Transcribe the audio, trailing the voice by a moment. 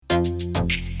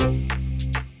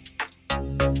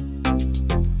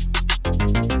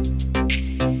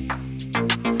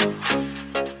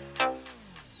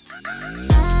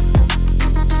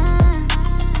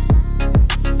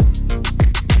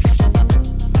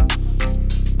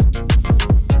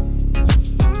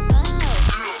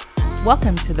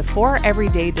Welcome to the For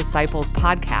Everyday Disciples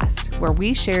podcast, where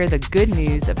we share the good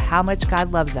news of how much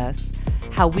God loves us,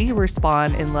 how we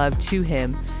respond in love to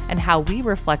Him, and how we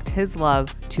reflect His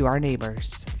love to our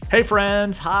neighbors. Hey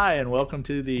friends, hi, and welcome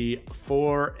to the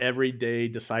For Everyday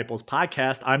Disciples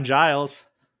podcast. I'm Giles.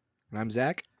 And I'm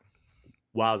Zach.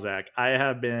 Wow, Zach, I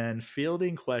have been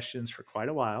fielding questions for quite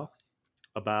a while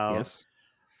about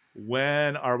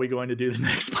when are we going to do the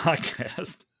next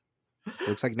podcast?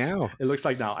 Looks like now. It looks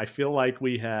like now. I feel like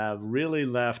we have really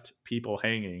left people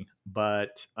hanging,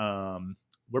 but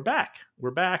we're back. We're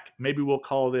back. Maybe we'll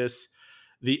call this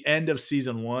the end of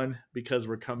season 1 because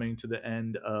we're coming to the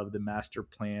end of the master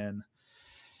plan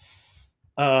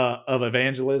of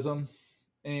evangelism.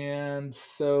 And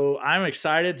so I'm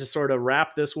excited to sort of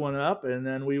wrap this one up, and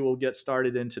then we will get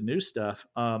started into new stuff.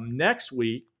 Next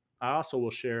week, I also will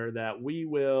share that we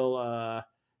will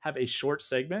have a short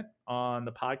segment on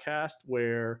the podcast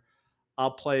where I'll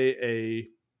play a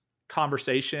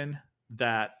conversation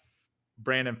that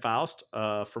Brandon Faust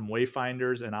from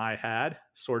Wayfinders and I had,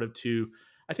 sort of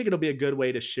I think it'll be a good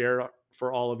way to share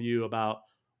for all of you about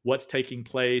what's taking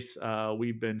place.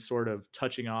 We've been sort of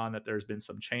touching on that there's been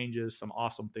some changes, some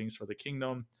awesome things for the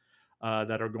kingdom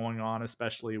that are going on,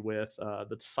 especially with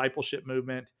the discipleship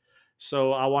movement.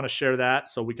 So I want to share that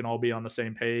so we can all be on the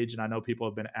same page. And I know people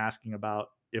have been asking about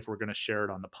if we're going to share it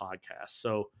on the podcast.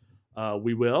 So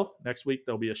we will. Next week,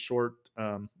 there'll be a short,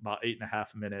 about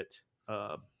 8.5 minute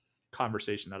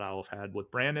conversation that I'll have had with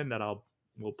Brandon that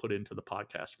we'll put into the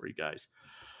podcast for you guys.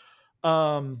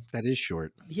 That is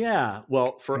short. Yeah.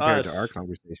 Well, for compared us, to our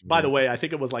conversation. by the way, I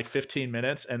think it was like 15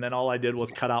 minutes, and then all I did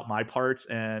was cut out my parts,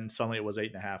 and suddenly it was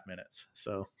 8.5 minutes.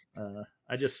 So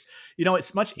I just,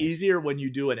 it's much easier when you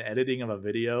do an editing of a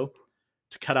video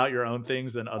to cut out your own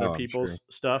things than other people's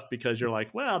stuff, because you're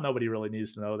like, well, nobody really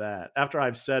needs to know that. After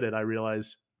I've said it, I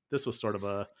realize this was sort of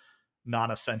a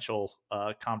non-essential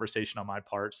conversation on my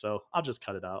part, so I'll just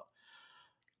cut it out.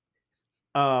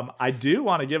 I do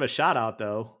want to give a shout out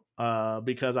though,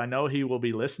 because I know he will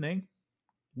be listening.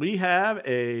 We have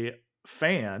a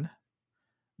fan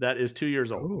that is 2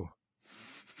 years old.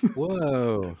 Oh.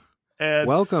 Whoa. And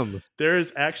welcome. There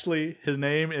is actually, his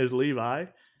name is Levi,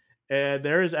 and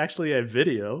there is actually a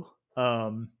video.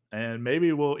 And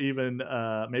maybe we'll even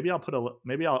maybe I'll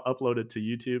upload it to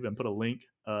YouTube and put a link.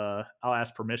 I'll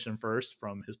ask permission first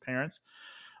from his parents.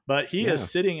 But he is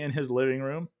sitting in his living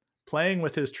room playing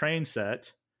with his train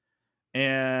set,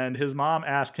 and his mom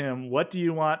asked him, "What do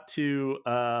you want to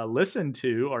listen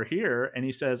to or hear?" And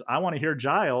he says, "I want to hear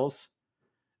Giles."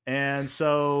 And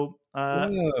so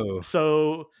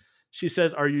so she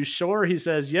says, "Are you sure?" He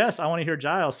says, "Yes, I want to hear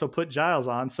Giles, so put Giles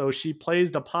on." So she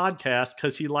plays the podcast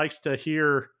because he likes to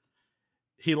hear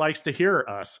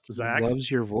us, Zach. He loves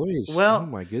your voice. Well, oh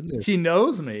my goodness. He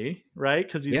knows me, right?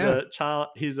 Because he's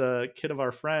a kid of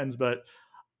our friends, but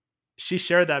she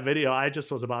shared that video. I just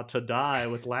was about to die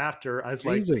with laughter. I was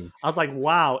like,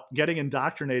 wow, getting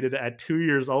indoctrinated at 2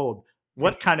 years old.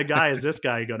 What kind of guy is this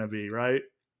guy going to be, right?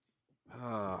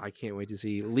 Oh, I can't wait to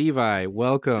see. Levi,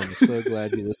 welcome. So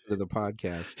glad you listened to the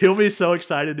podcast. He'll be so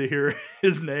excited to hear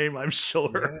his name, I'm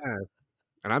sure. Yeah.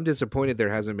 And I'm disappointed there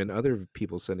hasn't been other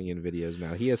people sending in videos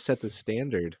now. He has set the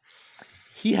standard.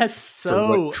 He has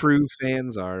for what true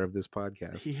fans are of this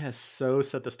podcast. He has so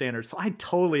set the standard. So I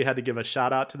totally had to give a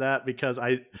shout out to that, because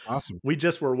we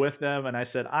just were with them, and I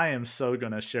said, I am so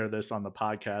going to share this on the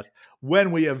podcast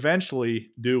when we eventually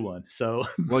do one. So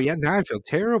well, yeah, now I feel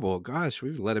terrible. Gosh,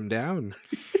 we've let him down.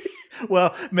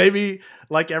 Well, maybe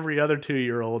like every other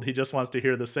 2-year-old, he just wants to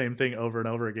hear the same thing over and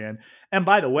over again. And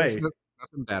by the way,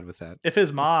 nothing bad with that. If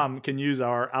his mom can use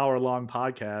our hour-long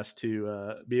podcast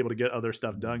to be able to get other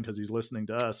stuff done because he's listening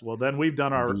to us, well, then we've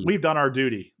done our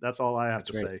duty. That's all I have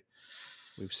to say.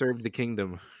 We've served the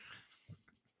kingdom.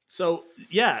 So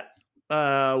yeah,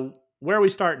 where are we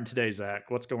starting today, Zach?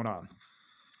 What's going on?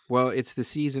 Well, it's the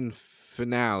season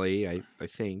finale, I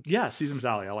think. Yeah, season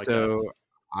finale. I like that. So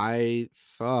I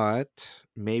thought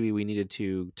maybe we needed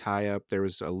to tie up. There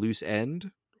was a loose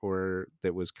end, or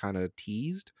that was kind of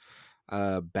teased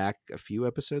back a few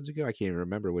episodes ago. I can't even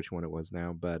remember which one it was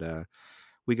now, but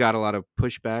we got a lot of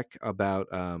pushback about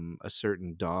a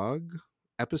certain dog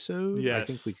episode. Yes.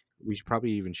 I think we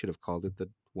probably even should have called it the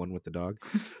one with the dog.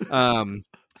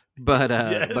 But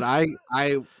Yes. but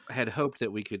I had hoped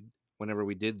that we could, whenever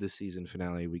we did the season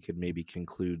finale, we could maybe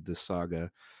conclude the saga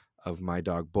of my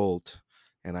dog Bolt,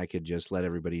 and I could just let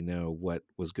everybody know what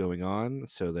was going on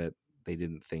so that they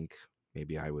didn't think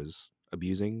maybe I was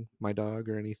abusing my dog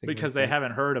or anything. Because they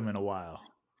haven't heard him in a while.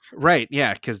 Right,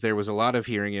 yeah, because there was a lot of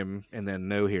hearing him and then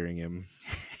no hearing him.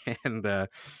 And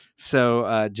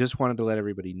so just wanted to let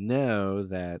everybody know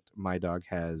that my dog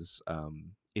has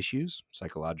issues,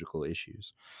 psychological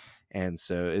issues. And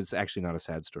so it's actually not a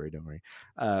sad story, don't worry.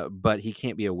 But he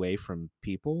can't be away from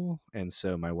people. And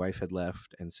so my wife had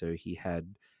left. And so he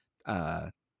had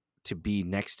to be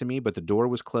next to me, but the door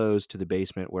was closed to the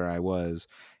basement where I was.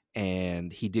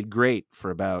 And he did great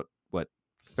for about,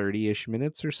 30-ish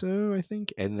minutes or so, I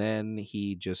think. And then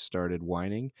he just started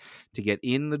whining to get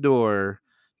in the door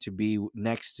to be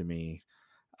next to me.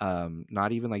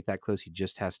 Not even like that close. He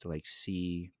just has to like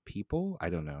see people. I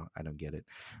don't know, I don't get it,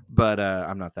 but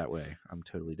I'm not that way. I'm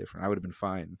totally different. I would have been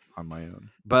fine on my own,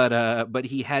 but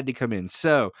he had to come in.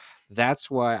 So that's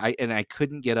why I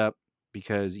couldn't get up,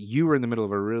 because you were in the middle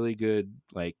of a really good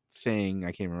like thing.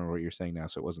 I can't remember what you're saying now,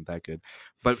 so it wasn't that good,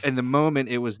 but in the moment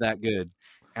it was that good,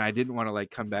 and I didn't want to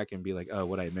like come back and be like, oh,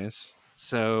 what I miss.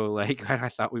 So like I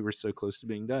thought we were so close to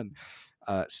being done.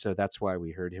 So that's why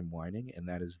we heard him whining, and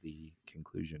that is the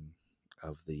conclusion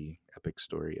of the epic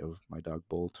story of my dog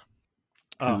Bolt,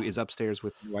 who Oh, is upstairs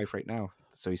with my wife right now.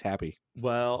 So he's happy.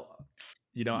 well,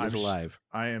 He is alive.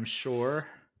 I am sure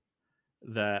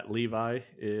that Levi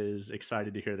is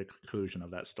excited to hear the conclusion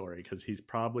of that story, because he's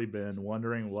probably been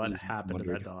wondering what He's happened to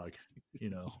that wondered. dog. You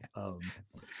know,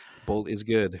 Bolt is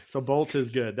good. so Bolt is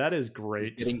good. That is He's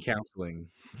great. getting counseling.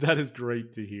 That is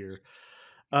great to hear.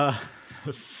 Uh,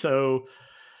 so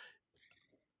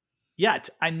yeah,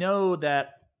 I know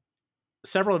that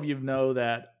several of you know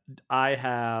that I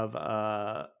have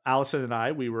Allison and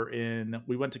I. We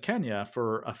went to Kenya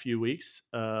for a few weeks.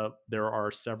 There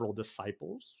are several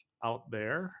disciples out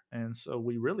there, and so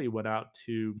we really went out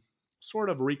to sort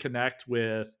of reconnect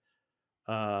with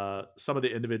some of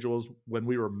the individuals when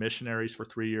we were missionaries for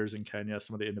 3 years in Kenya.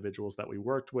 Some of the individuals that we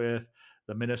worked with,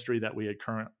 the ministry that we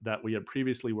had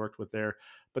previously worked with there,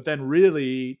 but then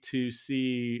really to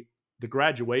see the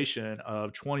graduation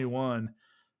of 21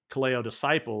 Kaleo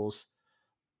disciples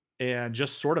and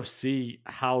just sort of see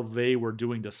how they were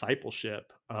doing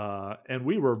discipleship. And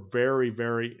we were very,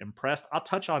 very impressed. I'll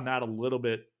touch on that a little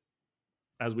bit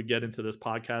as we get into this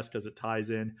podcast because it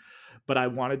ties in. But I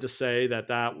wanted to say that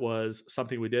that was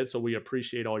something we did. So we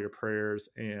appreciate all your prayers.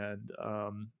 And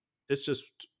it's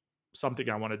just something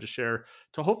I wanted to share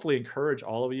to hopefully encourage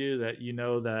all of you that you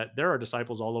know that there are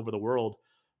disciples all over the world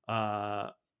uh,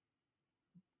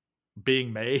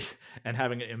 being made and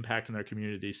having an impact in their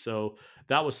community. So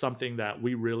that was something that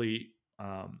we really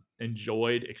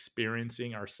enjoyed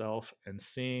experiencing ourselves and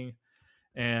seeing.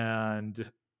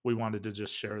 And we wanted to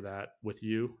just share that with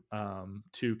you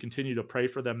to continue to pray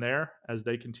for them there as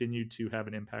they continue to have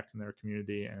an impact in their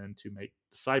community and to make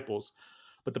disciples.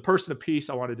 But the person of peace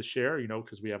I wanted to share, you know,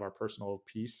 because we have our personal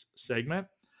peace segment,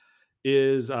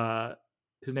 is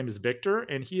his name is Victor,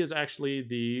 and he is actually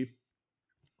the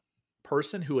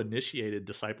person who initiated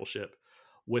discipleship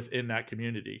within that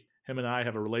community. Him and I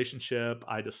have a relationship.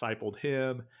 I discipled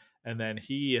him, and then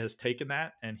he has taken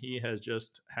that and he has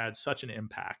just had such an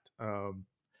impact.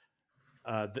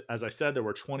 As I said, there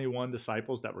were 21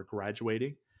 disciples that were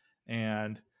graduating,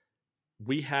 and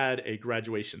we had a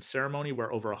graduation ceremony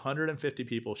where over 150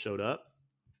 people showed up.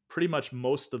 Pretty much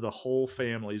most of the whole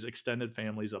families, extended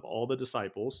families of all the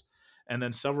disciples, and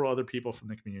then several other people from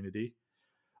the community.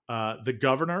 The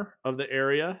governor of the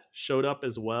area showed up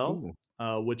as well,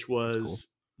 Ooh, which that's cool. was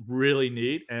really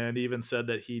neat, and even said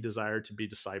that he desired to be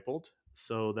discipled.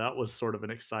 So that was sort of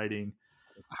an exciting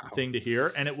Wow. thing to hear.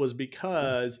 And it was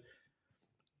because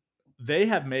they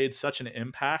have made such an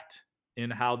impact in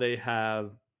how they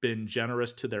have been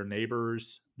generous to their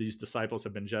neighbors. These disciples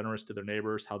have been generous to their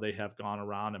neighbors, how they have gone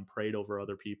around and prayed over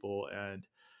other people, and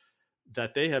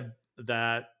that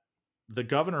the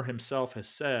governor himself has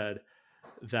said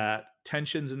that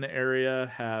tensions in the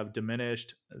area have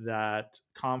diminished, that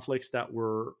conflicts that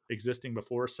were existing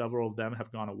before, several of them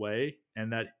have gone away,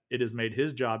 and that it has made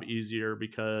his job easier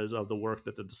because of the work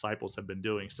that the disciples have been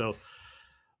doing. So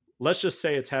let's just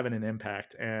say it's having an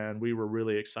impact, and we were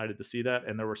really excited to see that.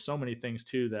 And there were so many things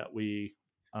too that we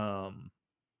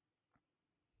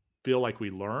feel like we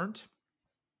learned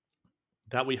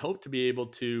that we hope to be able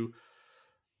to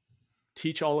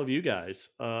teach all of you guys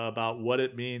about what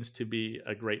it means to be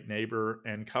a great neighbor,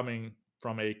 and coming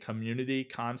from a community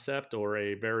concept or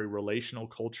a very relational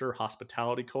culture,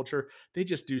 hospitality culture. They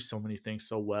just do so many things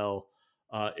so well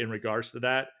in regards to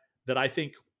that, that I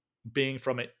think being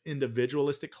from an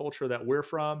individualistic culture that we're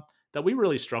from, that we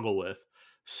really struggle with.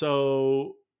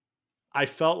 So I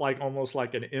felt like almost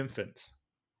like an infant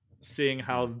seeing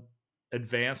how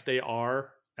advanced they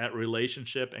are at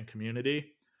relationship and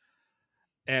community,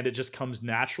 and it just comes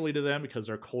naturally to them because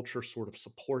their culture sort of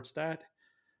supports that.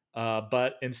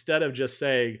 But instead of just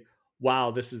saying,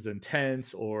 wow, this is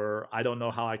intense, or I don't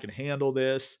know how I can handle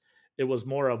this, it was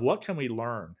more of what can we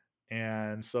learn?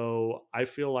 And so I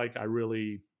feel like I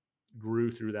really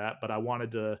grew through that, but I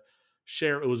wanted to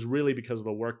share. It was really because of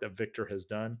the work that Victor has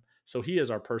done. So he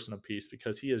is our person of peace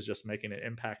because he is just making an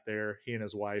impact there. He and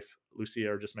his wife,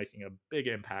 Lucia, are just making a big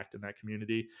impact in that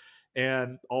community.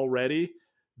 And already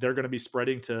they're going to be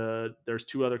spreading to, there's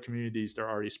 2 other communities they're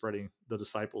already spreading the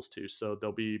disciples to. So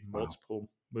there'll be Wow. multiple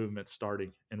movements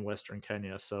starting in Western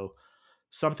Kenya. So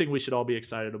something we should all be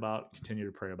excited about, continue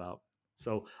to pray about.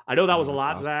 So I know that was Oh, a that's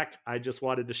lot, awesome. Zach. I just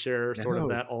wanted to share sort of No,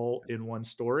 that all in one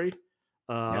story.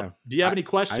 yeah. Do you have I any I rem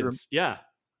questions? Yeah.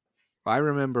 I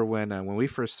remember when we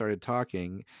first started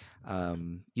talking,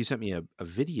 you sent me a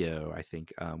video, I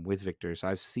think, with Victor. So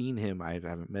I've seen him. I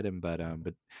haven't met him, but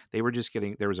they were just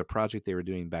getting. There was a project they were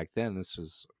doing back then. This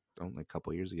was only a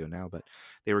couple years ago now, but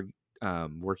they were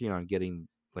working on getting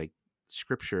like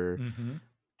scripture Mm-hmm.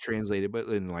 translated, but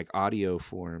in like audio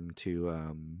form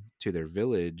to their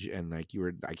village. And like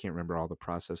I can't remember all the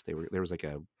process. There was like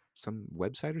some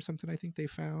website or something I think they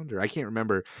found, or I can't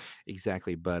remember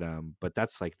exactly, but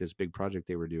that's like this big project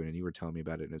they were doing, and you were telling me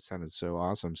about it, and it sounded so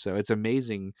awesome. So it's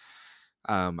amazing.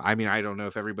 I mean, I don't know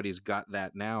if everybody's got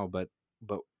that now, but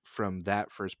from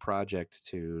that first project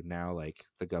to now, like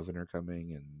the governor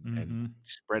coming and Mm-hmm.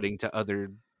 spreading to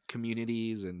other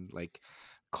communities, and like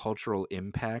cultural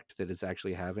impact that it's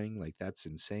actually having, like that's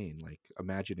insane. Like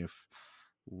imagine if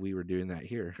we were doing that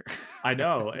here. I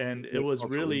know. And it What was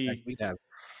cultural impact really, we'd have.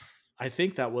 I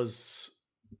think that was,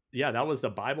 yeah, that was the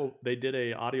Bible. They did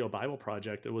a audio Bible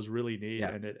project. It was really neat Yeah,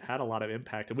 and it had a lot of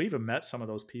impact. And we even met some of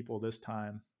those people this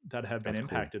time that have been that's cool.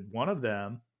 impacted. One of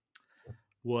them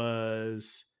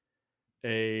was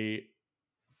a,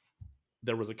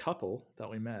 there was a couple that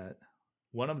we met.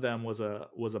 One of them was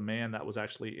a man that was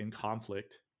actually in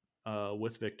conflict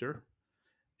with Victor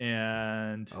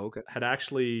and Oh, okay. had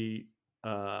actually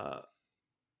uh,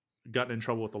 gotten in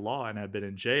trouble with the law and had been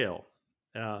in jail.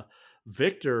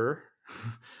 Victor,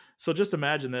 so just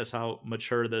imagine this, how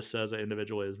mature this as an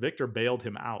individual is. Victor bailed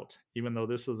him out, even though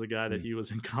this was a guy that Mm. he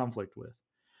was in conflict with,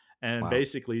 and Wow.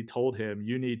 basically told him,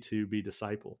 you need to be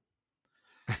discipled.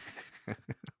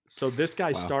 So this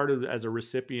guy Wow. started as a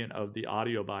recipient of the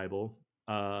audio Bible.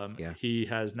 Yeah. He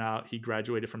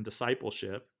graduated from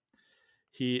discipleship.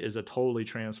 He is a totally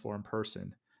transformed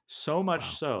person. So much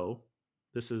Wow. so,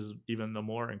 this is even the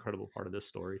more incredible part of this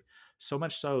story. So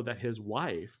much so that his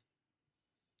wife,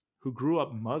 who grew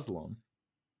up Muslim,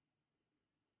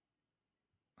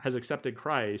 has accepted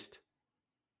Christ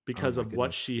Oh because my of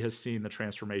what goodness. she has seen the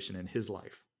transformation in his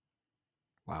life.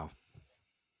 Wow.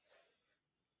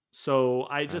 So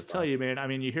I That's just tell you, awesome. man, I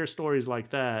mean, you hear stories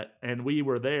like that, and we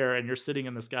were there, and you're sitting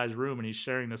in this guy's room, and he's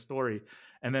sharing this story,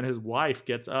 and then his wife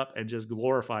gets up and just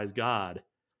glorifies God.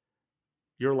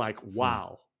 You're like, Hmm.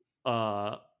 wow,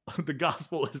 uh, the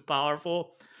gospel is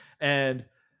powerful. And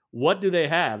what do they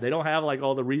have? They don't have like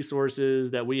all the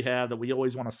resources that we have that we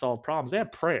always want to solve problems. They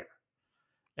have prayer.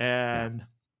 Yeah. And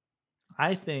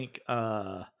I think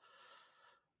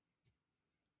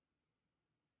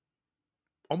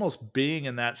almost being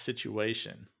in that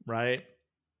situation, right?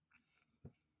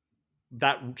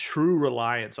 That true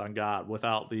reliance on God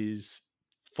without these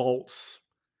false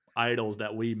idols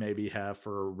that we maybe have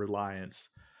for reliance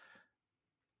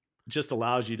just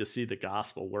allows you to see the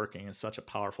gospel working in such a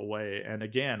powerful way. And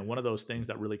again, one of those things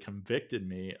that really convicted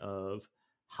me of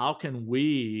how can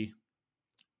we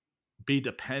be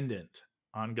dependent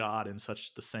on God in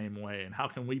such the same way? And how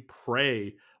can we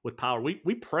pray with power?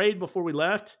 We prayed before we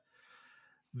left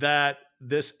that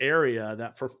this area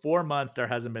that for 4 months there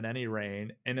hasn't been any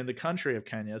rain. And in the country of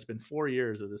Kenya, it's been 4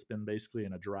 years that it's been basically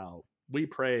in a drought. We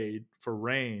prayed for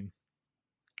rain.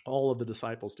 All of the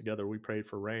disciples together, we prayed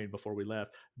for rain before we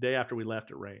left. Day after we left,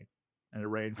 it rained, and it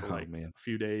rained for Oh like man. a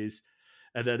few days,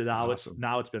 and then Awesome.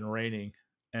 now it's been raining,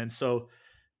 and so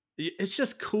it's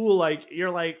just cool. Like you're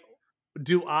like,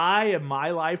 do I in my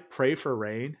life pray for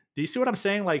rain? Do you see what I'm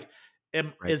saying? Like,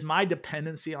 Right. is my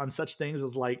dependency on such things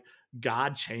as like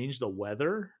God change the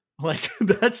weather? Like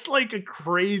that's like a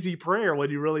crazy prayer when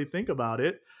you really think about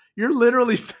it. You're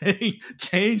literally saying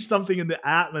change something in the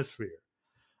atmosphere.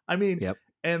 I mean, Yep.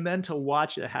 and then to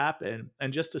watch it happen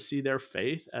and just to see their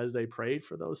faith as they prayed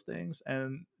for those things.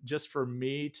 And just for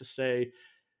me to say,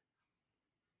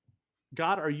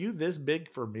 God, are you this big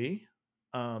for me?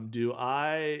 Do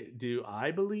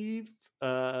I believe?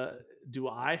 Uh, do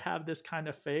I have this kind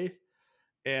of faith?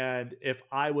 And if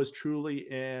I was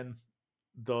truly in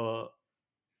the,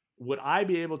 would I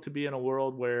be able to be in a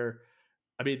world where,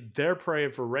 I mean, they're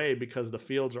praying for rain because the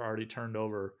fields are already turned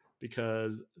over.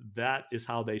 because that is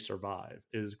how they survive,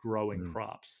 is growing Mm.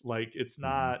 crops. Like it's Mhm.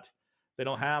 not, they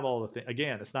don't have all the things.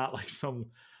 Again, it's not like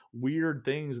some weird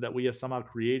things that we have somehow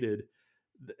created.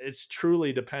 It's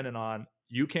truly dependent on,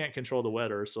 you can't control the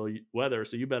weather, so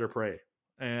you better pray.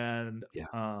 And Yeah.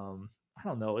 I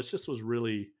don't know, it just was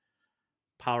really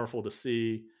powerful to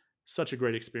see. Such a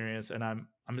great experience, and I'm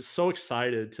so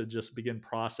excited to just begin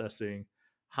processing,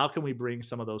 how can we bring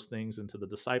some of those things into the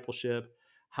discipleship,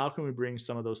 how can we bring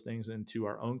some of those things into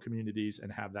our own communities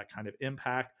and have that kind of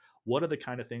impact, what are the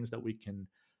kind of things that we can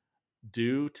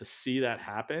do to see that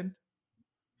happen,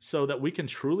 so that we can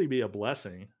truly be a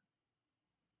blessing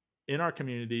in our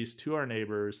communities to our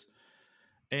neighbors,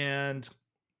 and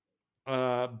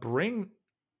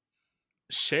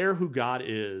share who God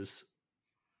is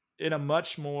in a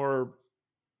much more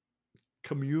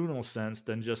communal sense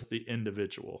than just the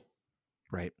individual.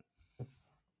 Right.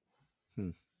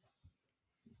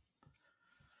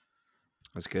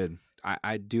 That's good.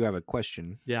 I do have a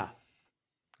question. Yeah.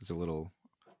 It's a little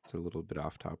bit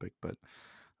off topic, but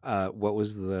what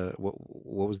was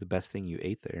the best thing you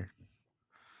ate there?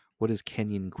 What is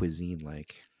Kenyan cuisine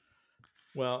like?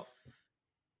 Well,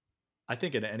 I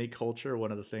think in any culture,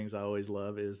 one of the things I always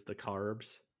love is the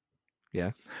carbs.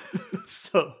 Yeah,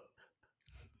 So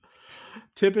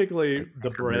typically like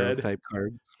cracker the type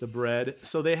carbs. bread.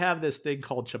 So they have this thing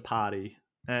called chapati,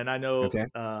 and I know,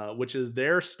 Okay. which is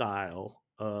their style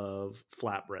of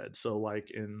flatbread. So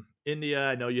like in India,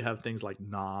 I know you have things like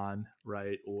naan,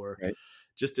 right? Or Right.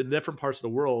 just in different parts of the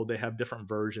world, they have different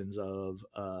versions of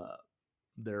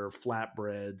their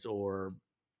flatbreads, or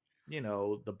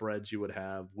the breads you would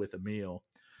have with a meal.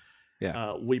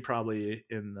 Yeah. We probably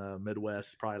in the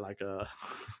Midwest probably like a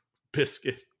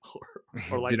biscuit,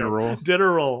 or like Dinner a roll.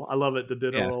 dinner roll. I love it, the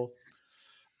dinner Yeah. roll.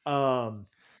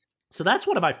 So that's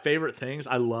one of my favorite things.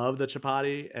 I love the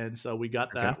chapati, and so we got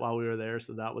Okay. that while we were there,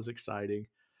 so that was exciting.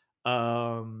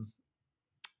 Um,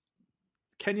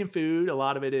 Kenyan food, a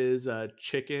lot of it is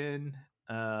chicken,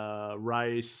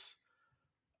 rice,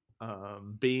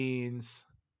 beans.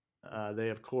 They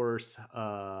of course,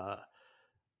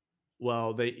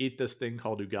 they eat this thing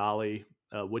called ugali,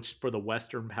 which for the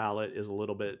Western palate is a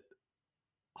little bit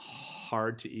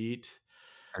hard to eat.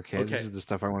 Okay. This Okay, is the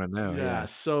stuff I want to know. yeah. Yeah.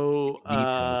 So,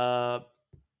 Details.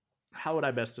 how would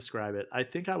I best describe it? I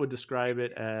think I would describe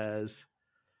it as,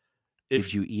 Did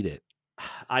if you eat it?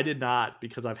 I did not,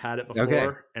 because I've had it Okay.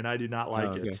 before and I do not Oh, like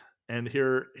okay. it. And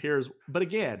but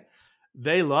again,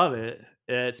 they love it.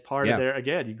 It's part of Yeah. their,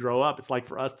 again, you grow up. It's like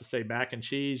for us to say mac and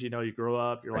cheese, you grow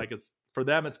up, you're Right. like, it's for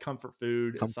them, it's comfort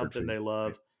food. It's Comfort something food. they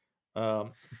Right.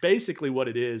 love. Basically what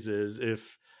it is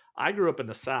if I grew up in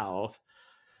the South.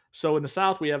 So in the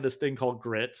South, we have this thing called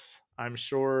grits. I'm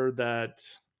sure that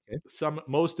Okay.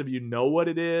 most of you know what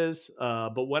it is.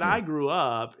 But when Yeah. I grew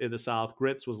up in the South,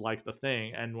 grits was like the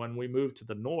thing. And when we moved to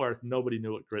the North, nobody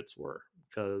knew what grits were,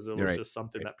 because it You're was right. just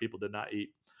something Right. that people did not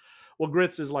eat. Well,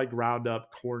 grits is like ground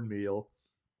up cornmeal,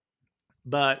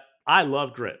 but I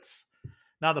love grits.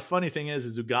 Now, the funny thing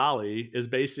is ugali is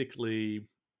basically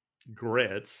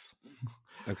grits,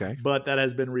 Okay. but that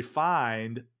has been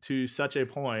refined to such a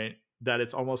point that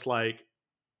it's almost like,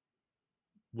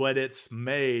 when it's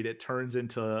made, it turns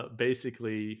into,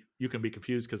 basically, you can be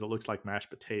confused because it looks like mashed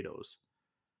potatoes.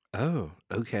 Oh,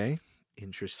 okay.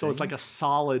 So it's like Interesting. a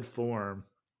solid form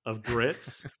of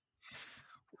grits.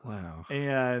 Wow.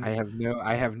 And I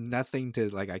have nothing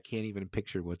to I can't even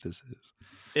picture what this is.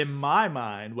 in my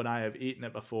mind, when I have eaten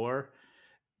it before,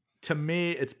 to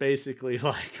me, it's basically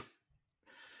like,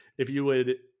 if you would,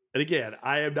 and again,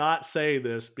 I am not saying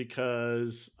this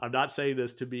because I'm not saying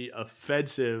this to be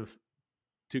offensive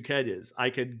to Kenyans. I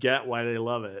can get why they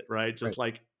love it, right? Just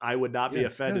Right. like I would not be Yeah. Yeah.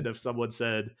 offended if someone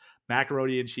said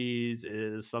macaroni and cheese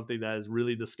is something that is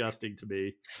really disgusting to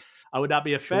me. I would not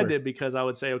be Sure. offended, because I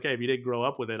would say, okay, if you didn't grow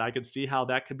up with it, I could see how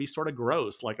that could be sort of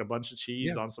gross, like a bunch of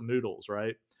cheese Yeah. on some noodles, right?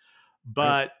 Right.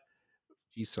 But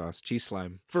Cheese sauce, cheese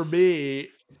slime. for me,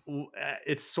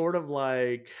 it's sort of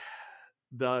like,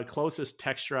 the closest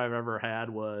texture I've ever had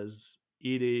was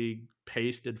eating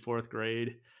paste in fourth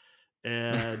grade,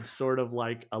 and sort of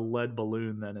like a lead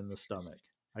balloon then in the stomach.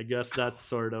 I guess that's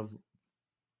sort of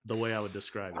the way I would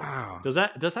describe it. Wow. Does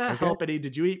that Okay. help any?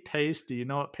 Did you eat paste? Do you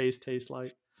know what paste tastes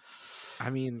like? I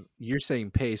mean, you're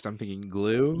saying paste. I'm thinking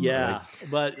glue. Yeah,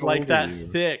 but How like old are that you?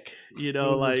 thick, What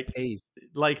is this paste?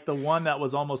 like the one that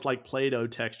was almost like Play-Doh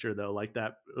texture though, like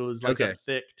that. It was like a Okay.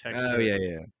 thick Oh texture. yeah,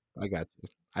 yeah. I got you.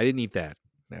 I didn't eat that.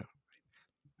 No. A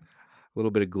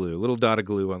little bit of glue, a little dot of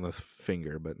glue on the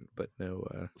finger, but no.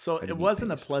 So I it didn't eat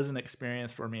wasn't a paste. pleasant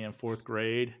experience for me in fourth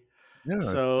grade. No,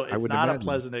 So I it's would not a imagine.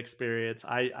 pleasant experience.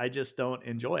 I just don't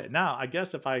enjoy it. Now, I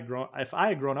guess if I had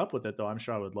grown up with it though, I'm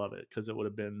sure I would love it because it would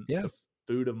have been Yeah. the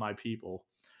food of my people.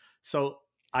 So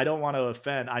I don't want to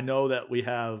offend. I know that we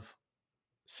have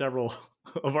several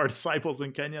of our disciples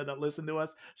in Kenya that listen to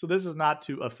us. So this is not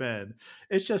to offend.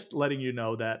 It's just letting you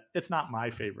know that it's not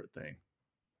my favorite thing.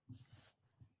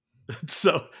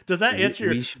 So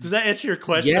We should. does that answer your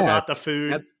question Yeah, about the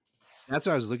food? that's that's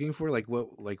what I was looking for. Like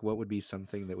what would be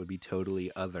something that would be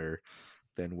totally other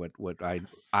than what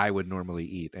I would normally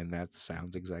eat, and that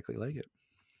sounds exactly like it.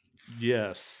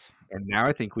 Yes. And now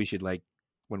I think we should, like,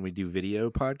 when we do video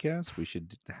podcasts, we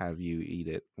should have you eat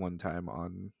it one time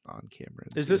on camera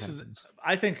and Is see what this is happens.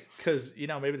 I think because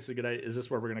maybe this is a good idea. Is this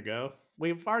where we're gonna go?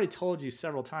 We've already told you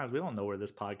several times we don't know where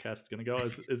this podcast is gonna go.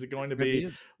 Is it going to Could be be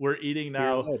it. we're eating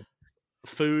Spirit now led.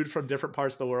 food from different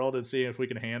parts of the world and seeing if we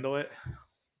can handle it?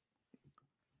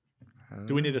 I don't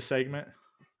Do we need know. a segment?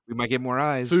 We might get more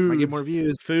eyes. Might get more Foods,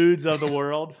 views. foods of the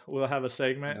world. We'll have a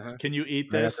segment. Uh-huh. Can you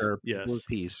eat Right after this? our people's Yes.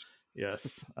 piece.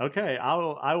 Yes. Okay. I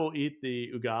will eat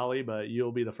the ugali, but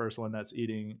you'll be the first one that's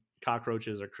eating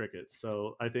cockroaches or crickets.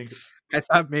 So I think I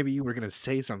thought maybe you were gonna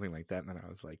say something like that, and then I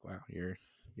was like, "Wow, you're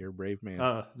a brave man."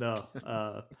 no.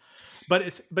 But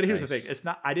here's the thing. Nice.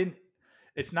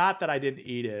 It's not that I didn't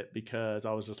eat it because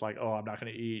I was just like, oh, I'm not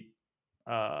going to eat.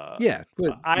 Uh, Yeah,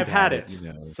 but I've you've had had it, it, you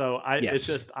know. so it's Yes,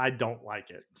 just I don't like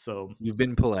it. So you've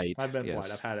been polite. I've been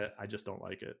polite. I've Yes, had it. I just don't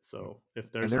like it. So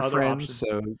if and there's they're other friends, options,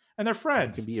 so and they're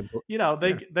you can friends, be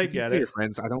they yeah, they you can get tell your it.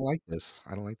 friends, "I don't like this.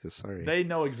 I don't like this. Sorry." They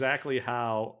know exactly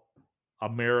how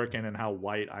American and how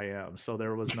white I am. So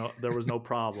there was no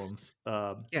problems.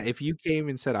 Yeah, if you came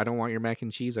and said, "I don't want your mac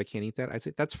and cheese. I can't eat that," I'd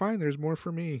say, "That's fine. There's more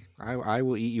for me. I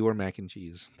will eat your mac and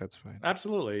cheese. That's fine."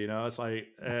 Absolutely, it's like,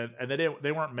 and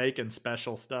they weren't making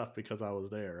special stuff because I was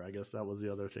there. I guess that was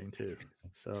the other thing too.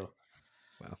 So,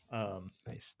 Well, um,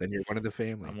 nice. Then you're one of the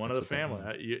family. I'm one of That's the what that family.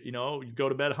 means. You go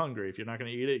to bed hungry. If you're not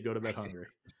going to eat it, you go to bed hungry.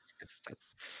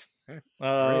 That's eh,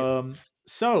 all right.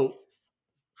 So,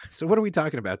 So what are we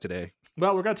talking about today?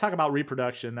 well, we're going to talk about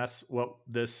reproduction. That's what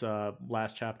this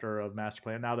last chapter of Master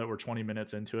Plan. Now that we're 20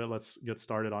 minutes into it, let's get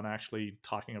started on actually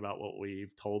talking about what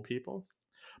we've told people.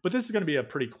 But this is going to be a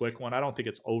pretty quick one. I don't think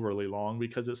it's overly long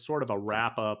because it's sort of a Yeah,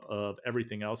 wrap up of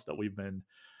everything else that we've been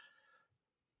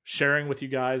sharing with you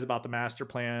guys about the Master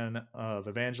Plan of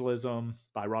Evangelism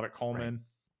by Robert right. Coleman.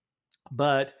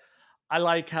 But I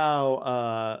like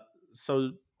how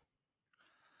so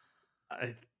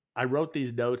I I wrote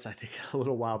these notes I think a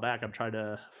little while back. I'm trying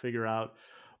to figure out,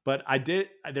 but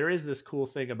there is this cool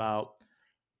thing about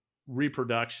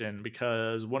reproduction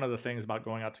because one of the things about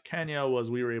going out to Kenya was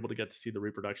we were able to get to see the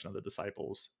reproduction of the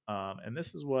disciples. And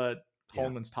this is what Yeah,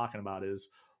 Coleman's talking about is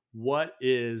what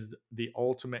is the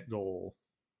ultimate goal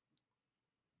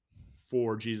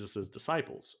for Jesus's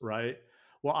disciples, right?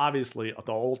 Well, obviously,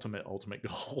 the ultimate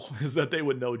goal is that they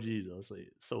would know Jesus.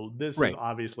 So this is right.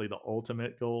 obviously the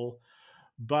ultimate goal,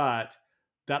 but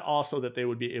that also that they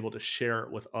would be able to share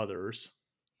it with others.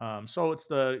 So it's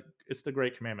the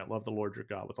great commandment: love the Lord your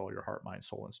God with all your heart, mind,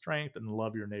 soul, and strength, and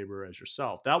love your neighbor as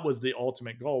yourself. That was the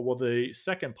ultimate goal. Well, the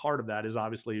second part of that is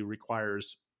obviously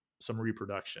requires some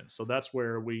reproduction. So that's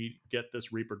where we get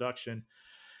this reproduction.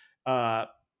 Uh,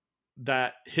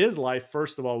 that his life,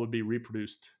 first of all, would be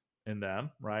reproduced in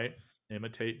them, right?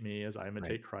 Imitate me as I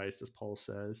Right. imitate Christ, as Paul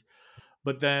says.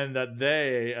 But then that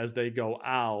they, as they go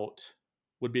out,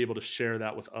 would be able to share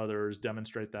that with others,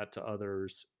 demonstrate that to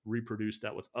others, reproduce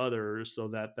that with others, so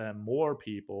that then more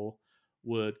people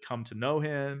would come to know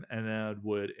him and then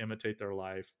would imitate their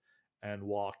life and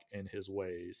walk in his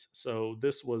ways. So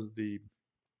this was the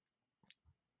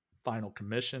final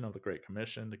commission of the Great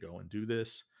Commission to go and do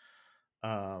this.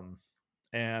 Um,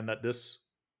 and that this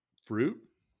fruit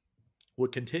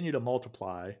would continue to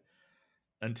multiply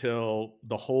until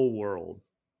the whole world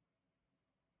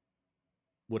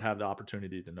would have the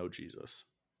opportunity to know Jesus,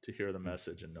 to hear the Mm.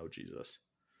 message and know Jesus.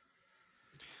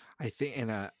 I think,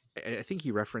 and I think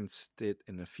he referenced it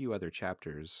in a few other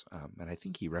chapters, and I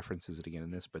think he references it again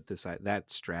in this. But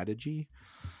that strategy,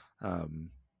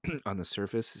 um, on the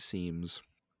surface, seems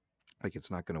like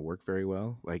it's not going to work very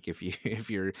well. Like if you if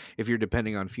you're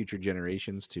depending on future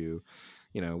generations to,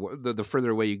 the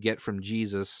further away you get from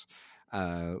Jesus,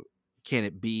 uh, can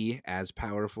it be as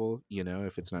powerful?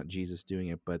 If it's not Jesus doing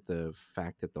it, but the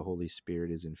fact that the Holy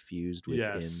Spirit is infused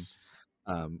Yes.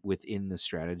 within the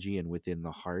strategy and within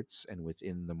the hearts and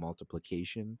within the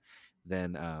multiplication,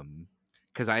 then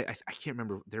because I can't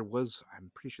remember.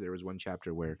 I'm pretty sure there was one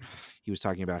chapter where he was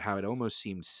talking about how it almost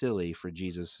seemed silly for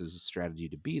Jesus's strategy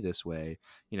to be this way.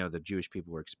 The Jewish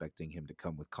people were expecting him to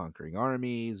come with conquering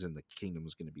armies, and the kingdom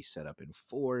was going to be set up in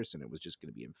force, and it was just going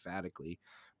to be emphatically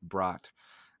brought.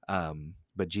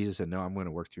 But Jesus said, no, I'm going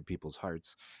to work through people's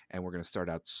hearts, and we're going to start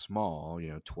out small,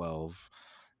 12,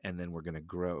 and then we're going to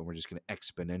grow, and we're just going to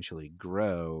exponentially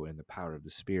grow, and the power of the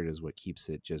Spirit is what keeps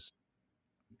it just,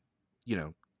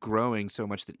 growing so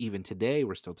much that even today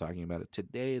we're still talking about it.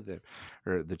 Today the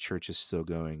church is still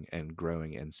going and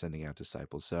growing and sending out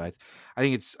disciples. So I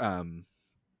think it's I'm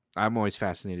always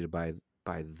fascinated by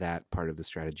that part of the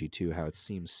strategy too, how it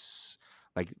seems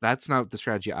like that's not the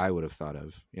strategy I would have thought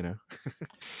of,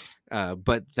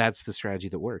 but that's the strategy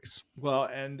that works. Well,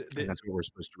 and that's what we're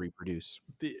supposed to reproduce.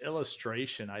 The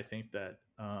illustration I think that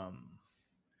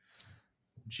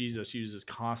Jesus uses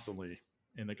constantly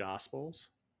in the Gospels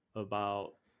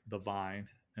about the vine,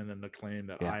 and then the claim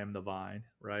that I am the vine,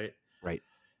 right? Right.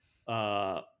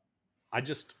 Allison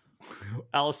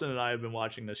and I have been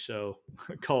watching this show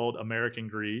called American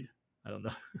Greed. I don't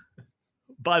know.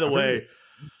 By the way,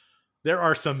 there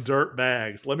are some dirt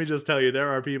bags. Let me just tell you, there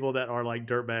are people that are like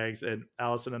dirt bags. And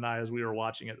Allison and I, as we were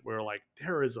watching it, we were like,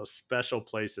 there is a special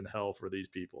place in hell for these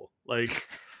people. Like,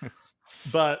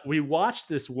 but we watched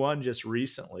this one just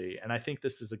recently, and I think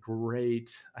this is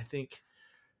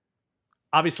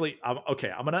obviously,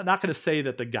 I'm not going to say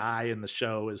that the guy in the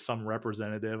show is some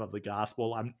representative of the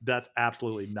gospel. That's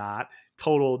absolutely not.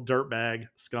 Total dirtbag,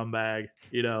 scumbag,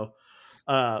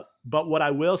 but what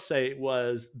I will say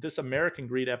was this American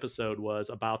Greed episode was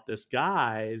about this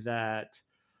guy that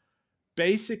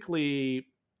basically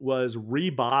was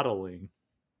rebottling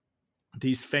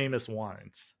these famous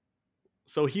wines.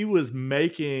 So he was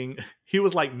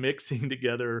like mixing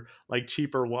together like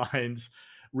cheaper wines,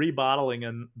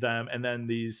 rebottling them, and then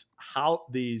these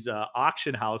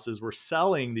auction houses were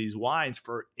selling these wines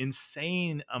for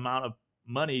insane amount of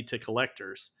money to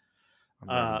collectors. I'm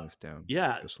writing this down.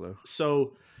 Yeah. Go slow.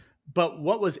 So, but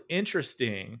what was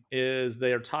interesting is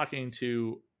they are talking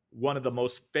to one of the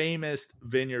most famous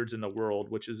vineyards in the world,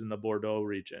 which is in the Bordeaux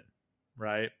region,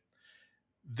 right?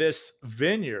 This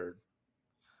vineyard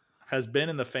has been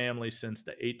in the family since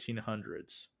the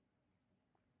 1800s.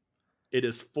 It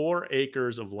is 4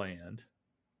 acres of land.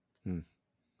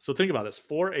 So think about this,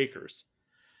 4 acres.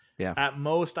 Yeah. At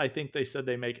most, I think they said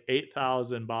they make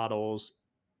 8,000 bottles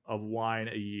of wine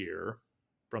a year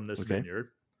from this vineyard.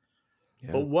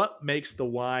 Yeah. But what makes the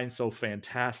wine so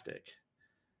fantastic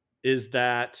is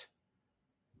that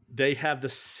they have the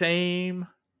same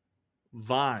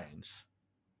vines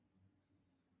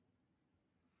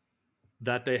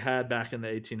that they had back in the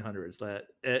 1800s.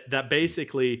 That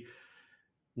basically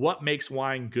what makes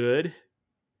wine good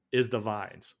is the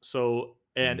vines. So,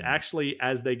 and actually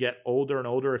as they get older and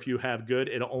older, if you have good,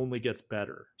 it only gets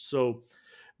better. So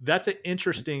that's an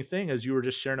interesting thing, as you were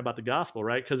just sharing about the gospel,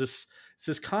 right? Because it's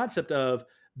this concept of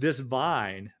this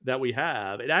vine that we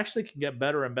have. It actually can get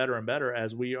better and better and better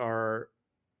as we are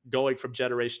going from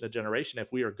generation to generation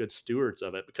if we are good stewards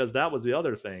of it. Because that was the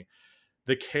other thing,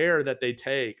 the care that they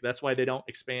take. That's why they don't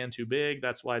expand too big.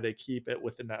 That's why they keep it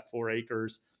within that 4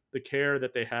 acres. The care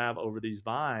that they have over these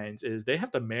vines is they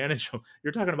have to manage them.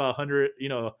 You're talking about 100,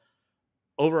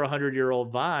 over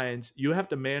 100-year-old vines. You have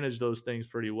to manage those things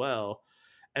pretty well.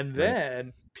 And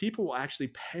then people will actually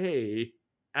pay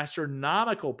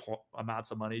astronomical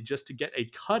amounts of money just to get a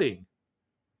cutting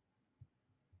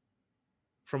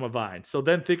from a vine. So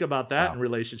then think about that in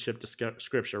relationship to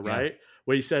scripture, right?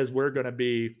 Where he says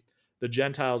the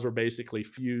Gentiles were basically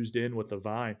fused in with the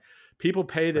vine. People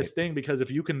pay this thing because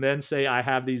if you can then say, I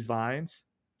have these vines,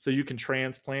 so you can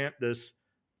transplant this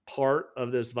part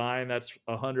of this vine that's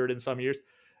 100 and some years,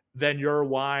 then your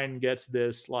wine gets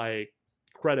this like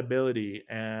credibility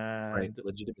and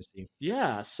legitimacy.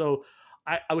 Yeah. So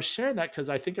I was sharing that because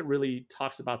I think it really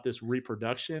talks about this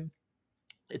reproduction.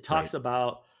 It talks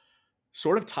about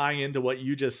sort of tying into what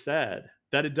you just said,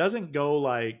 that it doesn't go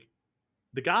like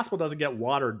the gospel doesn't get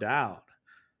watered down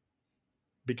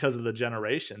because of the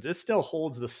generations. It still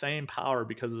holds the same power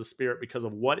because of the Spirit, because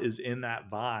of what is in that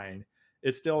vine.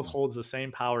 It still holds the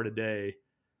same power today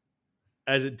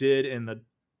as it did in the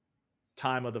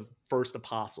time of the first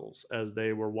apostles, as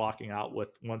they were walking out with,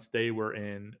 once they were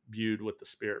imbued with the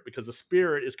Spirit, because the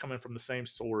Spirit is coming from the same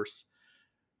source.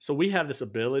 So we have this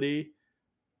ability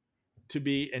to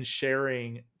be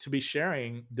sharing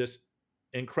this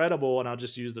incredible, and I'll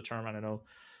just use the term, I don't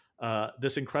know,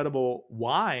 this incredible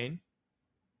wine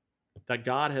that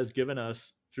God has given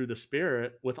us through the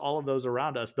Spirit with all of those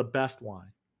around us, the best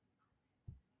wine.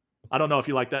 I don't know if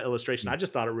you like that illustration. I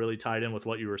just thought it really tied in with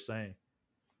what you were saying.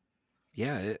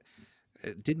 Yeah,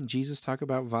 didn't Jesus talk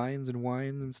about vines and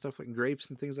wine and stuff like grapes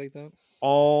and things like that?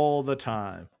 All the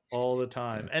time, all the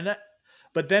Yeah, time. And that,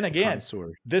 but then again,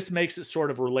 connoisseur. this makes it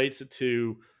sort of relates it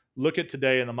to look at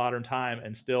today in the modern time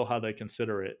and still how they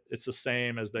consider it. It's the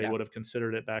same as they Yeah, would have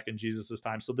considered it back in Jesus's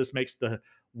time. So this makes the,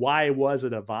 why was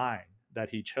it a vine that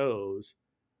he chose?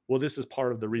 Well, this is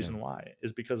part of the yeah, reason why,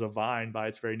 is because a vine by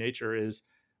its very nature is,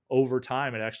 over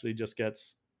time it actually just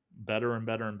gets better and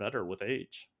better and better with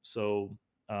age. So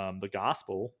the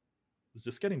gospel is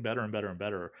just getting better and better and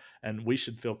better, and we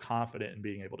should feel confident in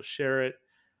being able to share it,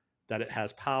 that it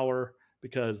has power,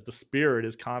 because the Spirit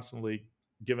is constantly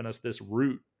giving us this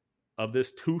root of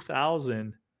this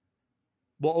 2000,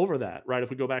 well, over that, right? If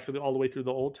we go back to all the way through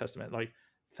the Old Testament, like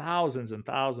thousands and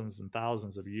thousands and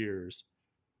thousands of years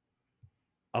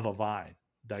of a vine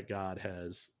that God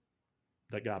has,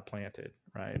 that God planted,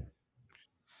 right?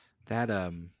 that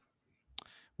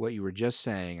what you were just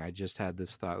saying, I just had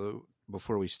this thought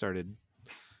before we started.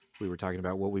 We were talking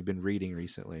about what we've been reading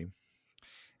recently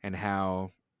and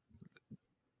how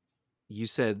you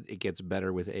said it gets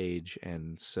better with age,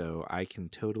 and so I can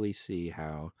totally see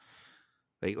how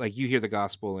like you hear the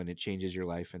gospel and it changes your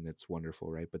life and it's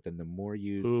wonderful, right? But then the more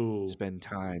you Ooh, spend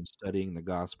time studying the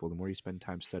gospel, the more you spend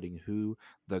time studying who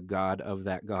the God of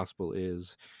that gospel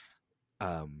is,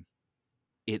 um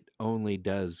it only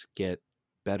does get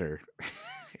better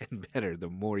and better the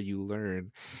more you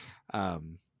learn.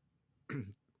 um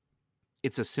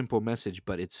it's a simple message,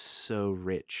 but it's so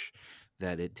rich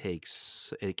that it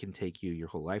can take you your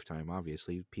whole lifetime.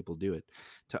 Obviously, people do it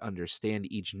to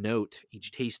understand each note,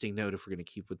 each tasting note. If we're going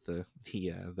to keep with the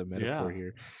metaphor yeah.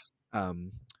 here,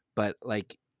 um, but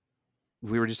like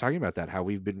we were just talking about that, how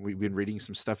we've been reading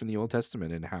some stuff in the Old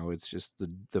Testament, and how it's just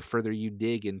the further you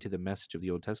dig into the message of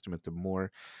the Old Testament, the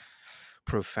more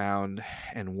profound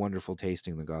and wonderful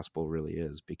tasting the gospel really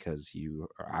is. Because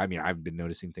I mean, I've been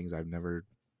noticing things I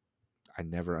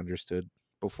never understood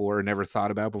before, or never thought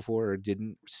about before, or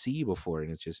didn't see before,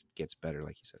 and it just gets better,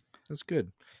 like you said. That's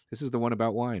good. This is the one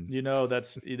about wine.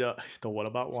 That's, the what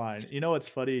about wine? What's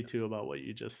funny too about what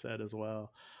you just said as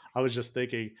well? I was just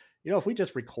thinking, if we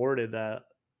just recorded that,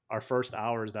 our first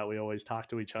hours that we always talk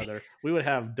to each other, we would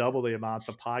have double the amounts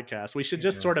of podcasts. We should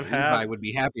just Yeah, sort of Levi have, would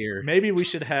be happier. maybe we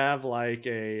should have like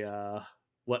a,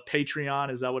 what,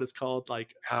 Patreon, is that what it's called?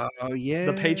 Like Oh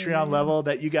the Patreon yeah. level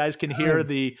that you guys can hear Oh,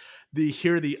 the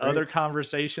right. other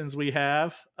conversations we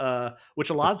have, which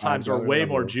a The lot of five times are dollar way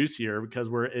more level. juicier because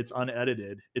it's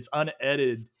unedited. It's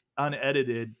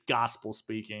unedited gospel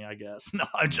speaking, I guess. No,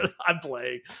 Mm, I'm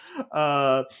playing.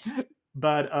 Uh,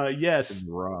 but in yes,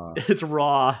 the raw. it's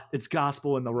raw. It's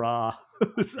gospel in the raw.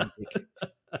 Authentic.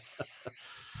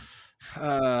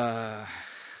 Uh,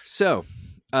 so,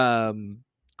 um,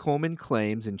 Coleman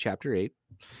claims in chapter 8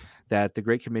 that the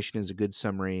Great Commission is a good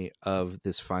summary of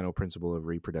this final principle of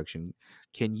reproduction.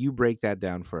 Can you break that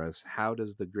down for us? How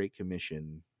does the Great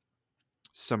Commission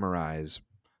summarize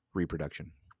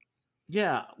reproduction?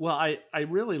 Yeah, well, I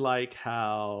really like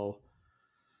how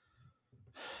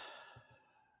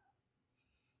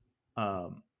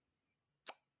um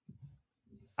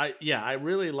I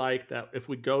really like that if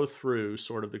we go through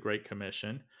sort of the Great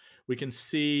Commission, we can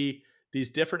see these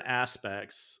different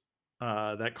aspects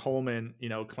that Coleman,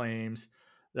 claims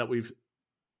that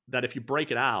that if you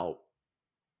break it out,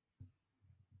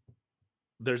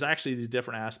 there's actually these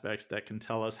different aspects that can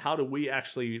tell us how do we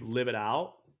actually live it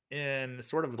out in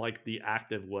sort of like the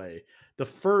active way. The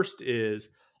first is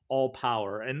all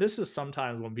power, and this is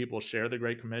sometimes when people share the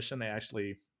Great Commission, they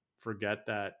actually forget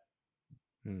that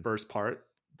Hmm. first part,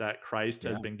 that Christ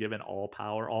has Yeah. been given all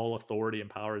power, all authority and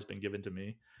power has been given to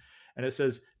me. And it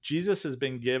says, Jesus has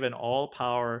been given all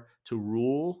power to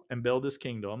rule and build his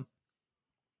kingdom.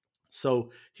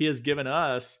 So he has given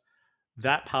us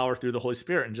that power through the Holy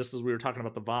Spirit. And just as we were talking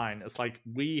about the vine, it's like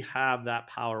we have that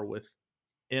power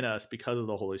within us because of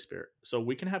the Holy Spirit. So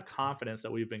we can have confidence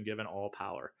that we've been given all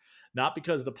power, not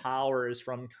because the power is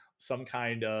from some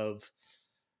kind of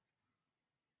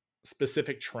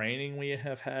specific training we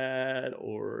have had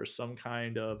or some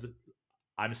kind of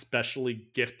I'm especially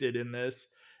gifted in this.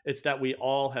 It's that we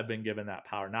all have been given that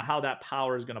power. Now, how that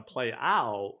power is going to play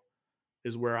out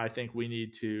is where I think we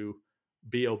need to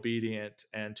be obedient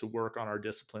and to work on our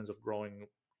disciplines of growing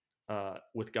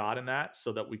with God in that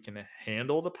so that we can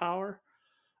handle the power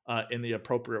in the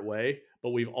appropriate way.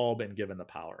 But we've all been given the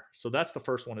power. So that's the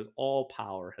first one, is all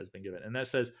power has been given. And that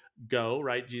says go,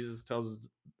 right? Jesus tells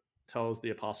the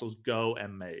apostles, go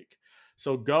and make.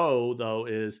 So go, though,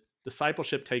 is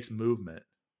discipleship takes movement,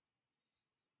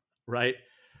 right?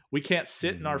 We can't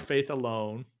sit in our Hmm. faith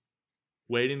alone,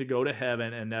 waiting to go to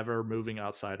heaven and never moving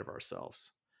outside of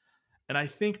ourselves. And I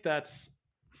think I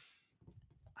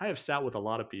have sat with a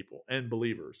lot of people and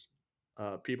believers,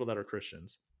 people that are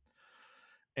Christians.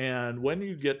 And when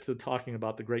you get to talking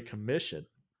about the Great Commission,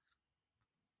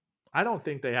 I don't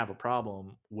think they have a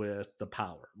problem with the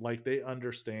power. Like they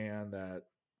understand that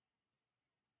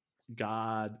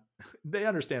God, they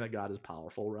understand that God is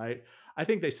powerful, right? I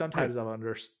think they Right. sometimes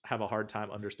have a hard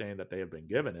time understanding that they have been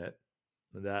given it.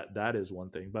 That is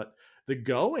one thing, but the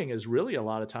going is really a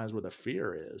lot of times where the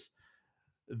fear is.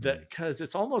 That because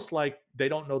it's almost like they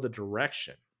don't know the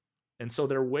direction, and so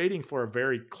they're waiting for a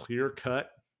very clear cut.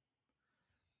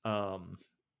 Um,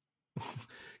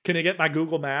 can you get my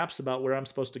Google Maps about where I'm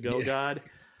supposed to go, Yeah.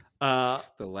 God?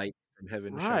 The light from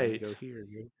heaven shine. Go Right. here.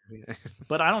 Go here.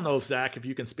 But I don't know if Zach, if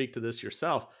you can speak to this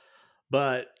yourself,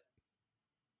 but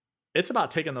it's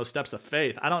about taking those steps of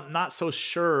faith. Not so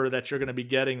sure that you're going to be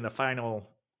getting the final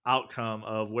outcome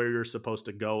of where you're supposed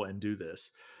to go and do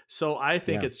this. So I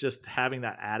think Yeah. it's just having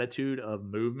that attitude of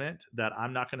movement that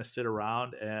I'm not going to sit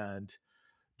around and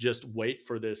just wait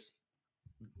for this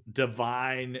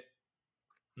divine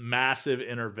massive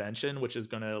intervention which is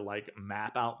going to like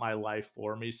map out my life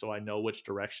for me so I know which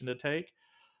direction to take.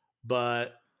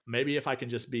 But maybe if I can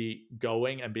just be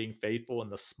going and being faithful in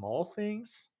the small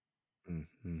things,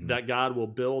 Mm-hmm. that God will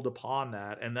build upon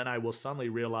that. And then I will suddenly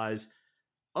realize,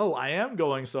 oh, I am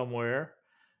going somewhere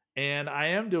and I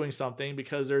am doing something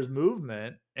because there's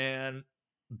movement. And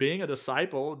being a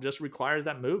disciple just requires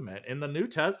that movement. In the New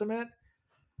Testament,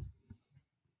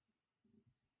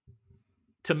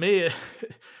 to me,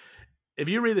 if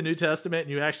you read the New Testament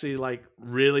and you actually like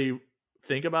really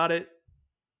think about it,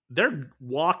 they're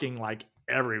walking like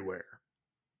everywhere.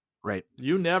 Right.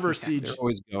 You never Yeah, see, they're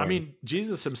always I going. mean,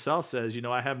 Jesus himself says,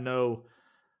 I have no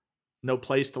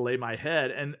place to lay my head.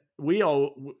 And we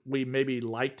maybe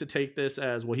like to take this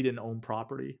as, well, he didn't own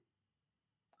property.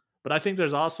 But I think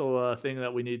there's also a thing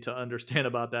that we need to understand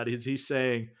about that is he's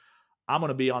saying, I'm going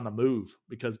to be on the move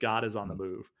because God is on the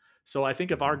move. So I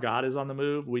think if our Mm-hmm. God is on the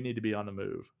move, we need to be on the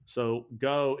move. So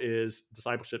go is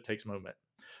discipleship takes movement.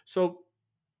 So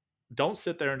don't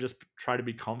sit there and just try to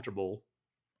be comfortable.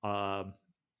 Um,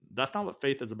 that's not what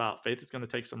faith is about. Faith is going to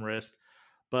take some risk,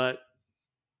 but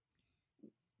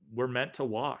we're meant to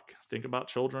walk. Think about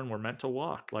children. We're meant to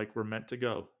walk. Like we're meant to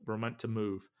go. We're meant to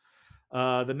move.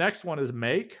 The next one is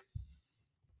make.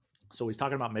 So he's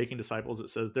talking about making disciples. It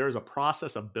says there is a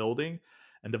process of building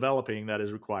and developing that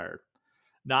is required,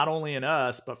 not only in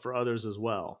us, but for others as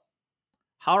well.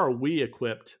 How are we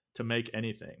equipped to make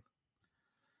anything?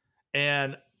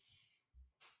 And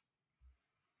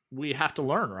we have to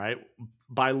learn, right?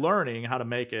 By learning how to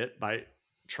make it, by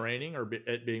training or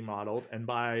it being modeled, and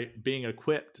by being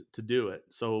equipped to do it.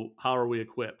 So, how are we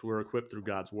equipped? We're equipped through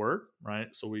God's word, right?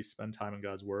 So, we spend time in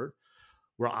God's word.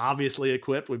 We're obviously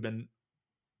equipped. We've been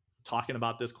talking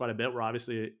about this quite a bit. We're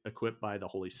obviously equipped by the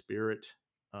Holy Spirit,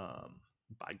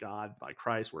 by God, by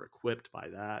Christ. We're equipped by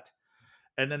that.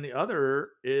 And then the other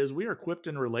is we are equipped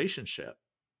in relationship.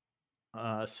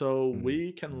 So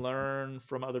we can learn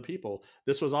from other people.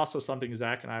 This was also something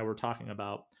Zach and I were talking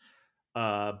about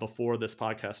before this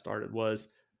podcast started was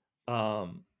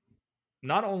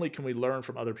not only can we learn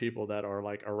from other people that are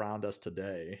like around us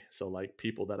today, so like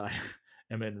people that I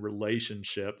am in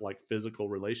relationship, like physical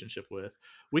relationship with,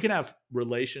 we can have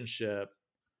relationship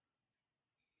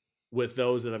with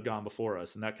those that have gone before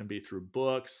us. And that can be through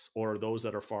books or those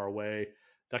that are far away.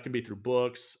 That can be through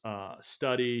books,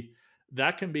 study.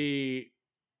 That can be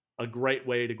a great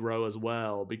way to grow as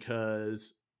well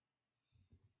because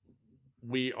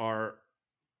we are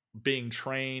being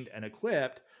trained and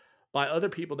equipped by other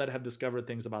people that have discovered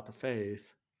things about the faith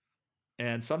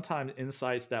and sometimes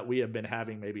insights that we have been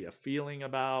having maybe a feeling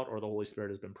about or the Holy Spirit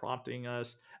has been prompting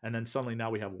us, and then suddenly now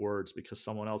we have words because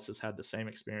someone else has had the same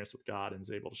experience with God and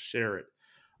is able to share it.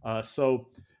 So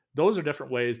those are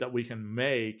different ways that we can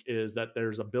make is that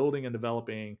there's a building and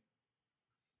developing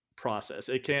process.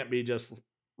 It can't be just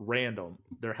random.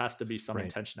 There has to be some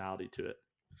Right. intentionality to it.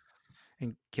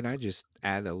 And can I just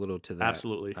add a little to that?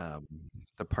 Absolutely.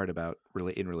 The part about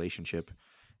in relationship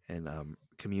and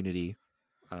community,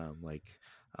 like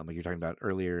you're talking about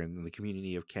earlier, and the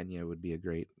community of Kenya would be a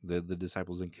great. The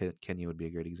disciples in Kenya would be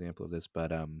a great example of this.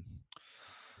 But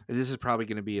this is probably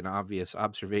going to be an obvious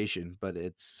observation, but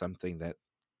it's something that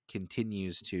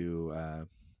continues to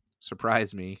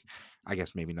surprise me. I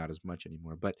guess maybe not as much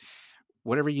anymore, but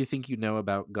whatever you think you know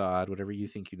about God, whatever you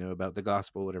think you know about the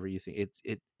gospel, whatever you think,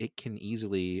 it can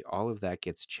easily, all of that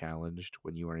gets challenged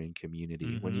when you are in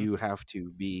community, when you have to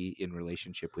be in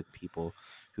relationship with people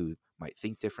who might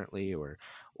think differently or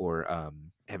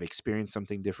have experienced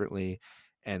something differently.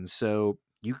 And so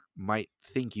you might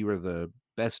think you are the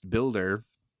best builder,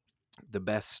 the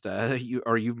best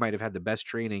you might have had the best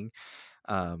training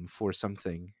for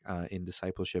something in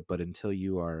discipleship, but until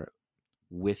you are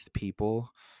with people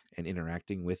and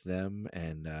interacting with them,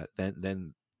 and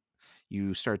then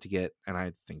you start to get, and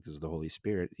I think this is the Holy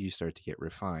Spirit, you start to get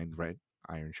refined, right?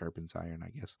 Iron sharpens iron, I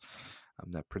guess.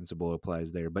 That principle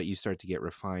applies there, but you start to get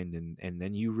refined, and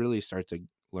then you really start to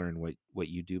learn what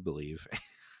you do believe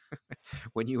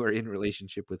when you are in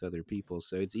relationship with other people.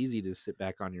 So it's easy to sit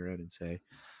back on your own and say,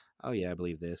 oh yeah, I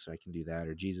believe this, or I can do that,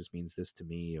 or Jesus means this to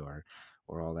me, or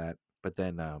all that. But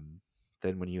then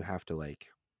when you have to like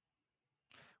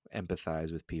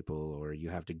empathize with people, or you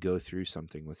have to go through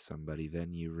something with somebody,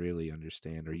 then you really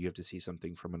understand, or you have to see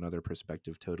something from another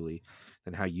perspective totally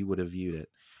than how you would have viewed it.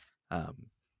 um,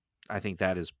 I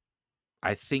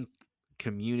think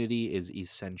community is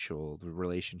essential. The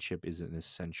relationship is an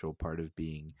essential part of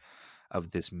being,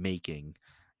 of this making,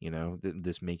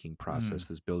 this making process,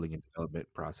 this building and development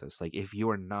process. Like if you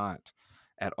are not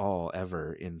at all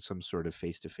ever in some sort of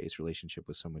face-to-face relationship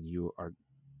with someone, you are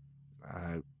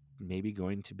maybe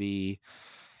going to be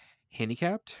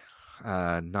handicapped,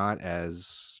 not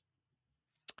as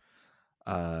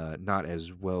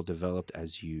well developed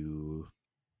as you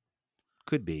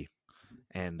could be.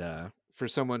 And for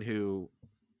someone who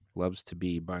loves to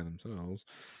be by themselves,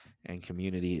 and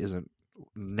community isn't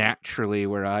naturally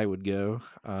where I would go,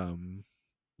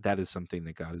 that is something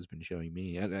that God has been showing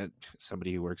me. And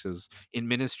somebody who works as in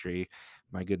ministry,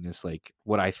 my goodness, like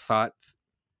what I thought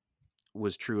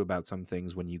was true about some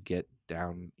things, when you get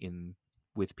down in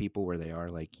with people where they are,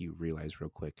 like you realize real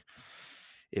quick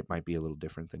it might be a little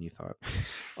different than you thought.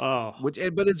 Oh, But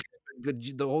it's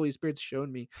good. The Holy Spirit's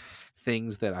shown me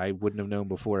things that I wouldn't have known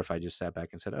before if I just sat back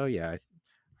and said, "Oh yeah,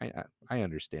 I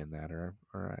understand that," or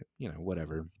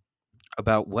whatever,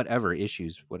 about whatever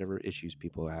issues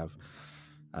people have.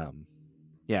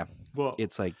 Yeah, well,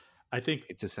 it's like I think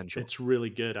it's essential. it's really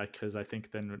good because I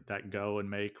think then that go and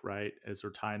make, right, as we're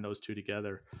tying those two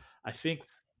together, I think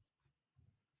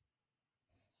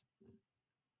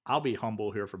I'll be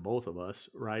humble here for both of us,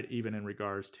 right? Even in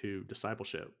regards to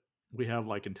discipleship, we have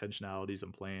like intentionalities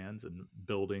and plans and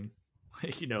building,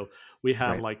 we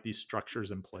have Right. like these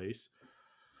structures in place.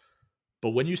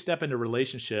 But when you step into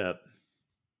relationship,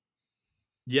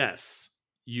 yes,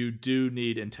 you do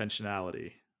need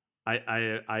intentionality.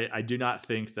 I do not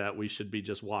think that we should be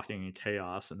just walking in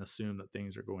chaos and assume that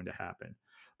things are going to happen.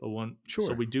 So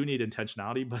Sure. we do need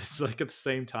intentionality, but it's like at the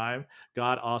same time,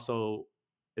 God also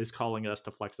is calling us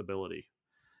to flexibility.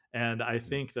 And I Mm.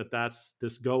 think that that's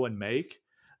this go and make.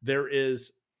 There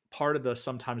is part of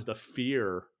sometimes the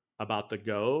fear about the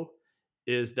go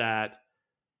is that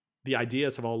the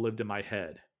ideas have all lived in my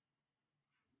head.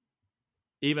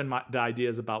 Even the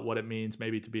ideas about what it means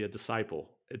maybe to be a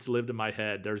disciple, it's lived in my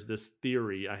head. There's this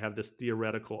theory. I have this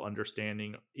theoretical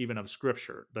understanding even of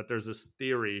scripture, that there's this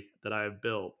theory that I have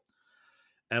built.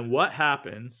 And what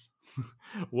happens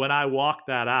when I walk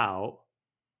that out,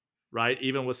 right?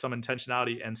 Even with some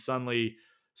intentionality, and suddenly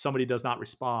somebody does not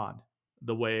respond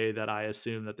the way that I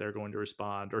assume that they're going to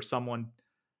respond, or someone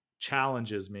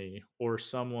challenges me, or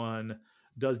someone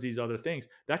does these other things,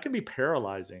 that can be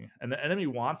paralyzing. And the enemy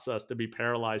wants us to be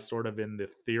paralyzed sort of in the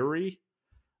theory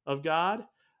of God,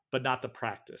 but not the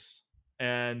practice.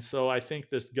 And so I think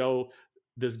this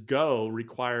go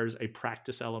requires a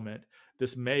practice element.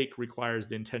 This make requires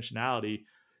the intentionality,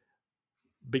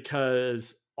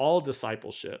 because all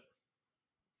discipleship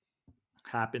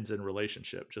happens in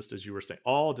relationship, just as you were saying.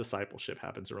 All discipleship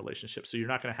happens in relationship. So it's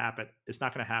not going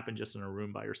to happen just in a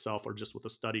room by yourself or just with a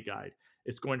study guide.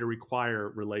 It's going to require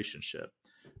relationship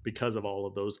because of all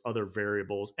of those other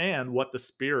variables and what the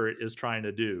Spirit is trying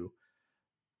to do.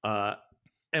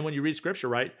 And when you read scripture,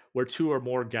 right, where two or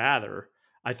more gather,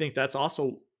 I think that's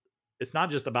also, it's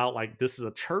not just about like this is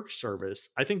a church service.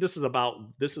 I think this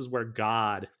is where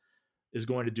God is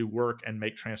going to do work and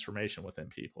make transformation within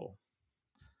people.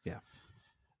 Yeah.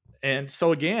 And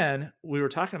so again, we were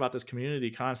talking about this community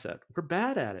concept. We're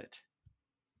bad at it.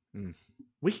 Mm.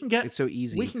 We can It's so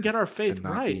easy get our to faith not be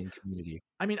right. in community.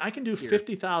 I mean, I can do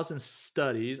 50,000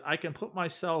 studies. I can put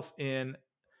myself in,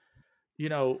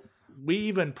 we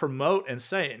even promote and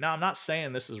say, now I'm not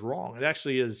saying this is wrong. It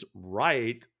actually is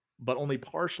right, but only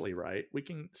partially right. We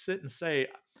can sit and say,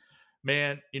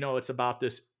 man, it's about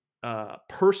this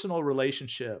personal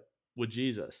relationship with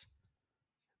Jesus.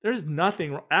 There's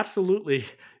nothing, absolutely,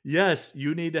 yes,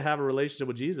 you need to have a relationship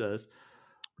with Jesus.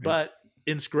 Right. But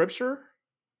in scripture,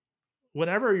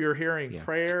 whenever you're hearing Yeah.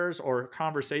 prayers or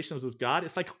conversations with God,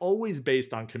 it's like always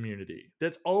based on community.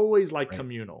 That's always like Right.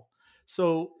 communal.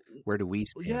 So Where do we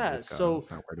stand yeah, with God? so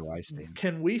Not where do I stand?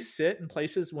 can we sit in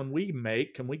places when we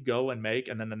make, can we go and make,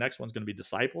 and then the next one's going to be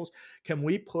disciples? Can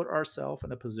we put ourselves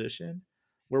in a position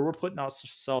where we're putting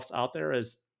ourselves out there?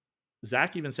 As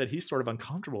Zach even said, he's sort of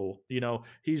uncomfortable.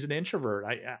 He's an introvert.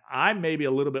 I'm maybe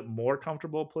a little bit more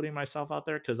comfortable putting myself out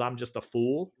there because I'm just a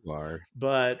fool. You are.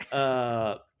 But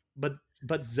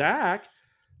Zach,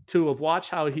 to have watched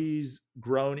how he's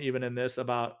grown even in this,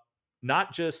 about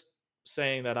not just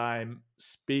saying that I'm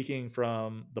speaking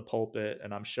from the pulpit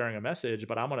and I'm sharing a message,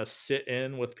 but I'm going to sit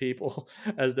in with people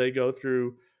as they go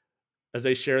through, as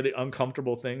they share the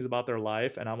uncomfortable things about their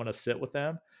life, and I'm going to sit with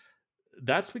them.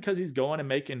 That's because he's going and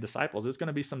making disciples. There's going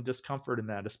to be some discomfort in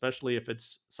that, especially if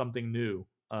it's something new.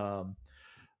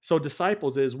 So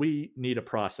disciples is, we need a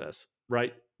process,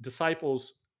 right?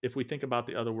 Disciples, if we think about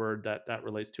the other word that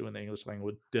relates to in the English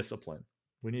language, discipline.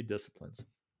 We need disciplines.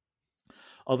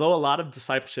 Although a lot of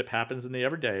discipleship happens in the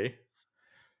everyday,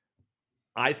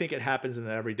 I think it happens in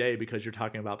the everyday because you're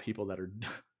talking about people that are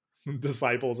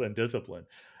disciples and discipline.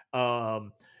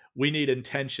 We need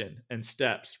intention and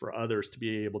steps for others to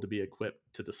be able to be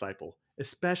equipped to disciple,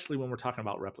 especially when we're talking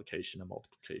about replication and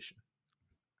multiplication.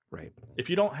 Right. If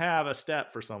you don't have a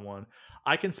step for someone,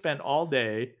 I can spend all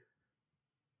day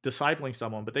discipling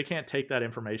someone, but they can't take that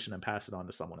information and pass it on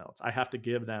to someone else. I have to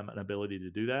give them an ability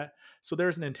to do that. So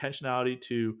there's an intentionality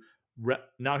to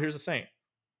now here's the thing.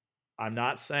 I'm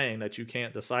not saying that you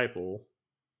can't disciple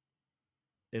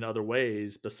in other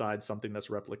ways besides something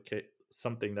that's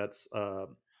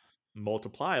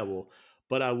multipliable.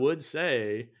 But I would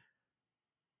say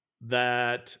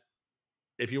that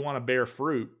if you want to bear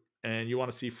fruit and you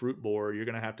want to see fruit bore, you're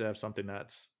going to have something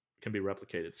that's can be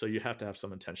replicated. So you have to have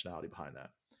some intentionality behind that.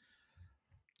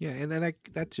 Yeah, and then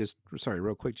that just, sorry,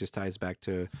 real quick, just ties back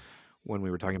to when we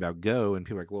were talking about go, and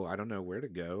people are like, well, I don't know where to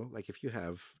go. Like, if you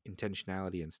have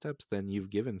intentionality and steps, then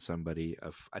you've given somebody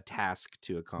a task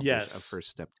to accomplish, Yes. a first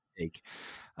step to take.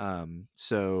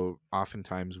 So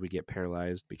oftentimes we get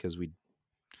paralyzed because we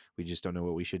just don't know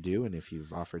what we should do. And if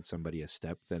you've offered somebody a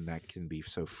step, then that can be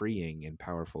so freeing and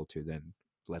powerful to then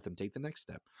let them take the next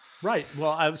step. Right.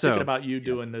 Well, I was thinking about you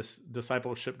doing this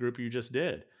discipleship group you just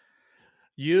did.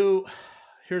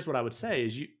 Here's what I would say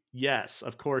is yes,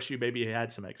 of course, you maybe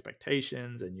had some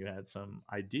expectations and you had some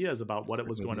ideas about what it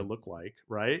was going to look like,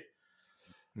 right?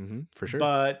 Mm-hmm, for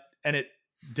sure. And it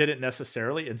didn't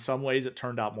necessarily. In some ways, it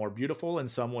turned out more beautiful. In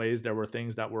some ways, there were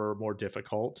things that were more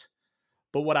difficult.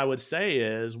 But what I would say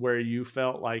is where you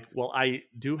felt like, well, I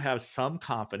do have some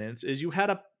confidence, is you had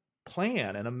a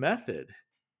plan and a method,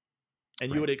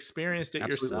 and you had experienced it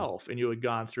yourself and you had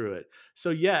gone through it. So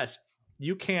yes,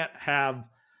 you can't have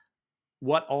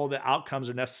what all the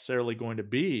outcomes are necessarily going to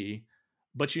be,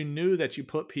 but you knew that you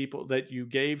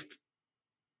gave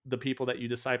the people that you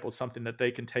discipled something that they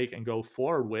can take and go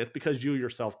forward with because you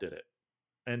yourself did it.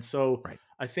 And so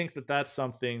I think that that's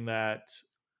something that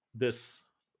this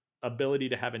ability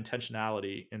to have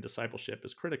intentionality in discipleship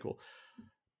is critical.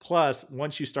 Plus,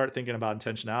 once you start thinking about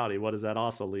intentionality, what does that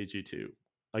also lead you to?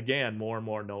 Again, more and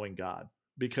more knowing God.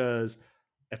 Because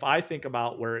if I think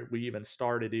about where we even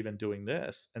started even doing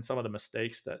this and some of the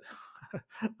mistakes that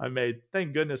I made,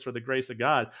 thank goodness for the grace of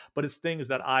God, but it's things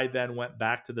that I then went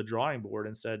back to the drawing board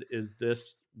and said, is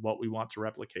this what we want to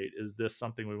replicate? Is this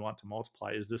something we want to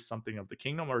multiply? Is this something of the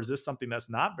kingdom, or is this something that's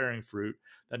not bearing fruit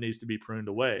that needs to be pruned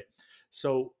away?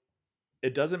 So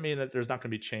it doesn't mean that there's not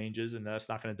going to be changes and that's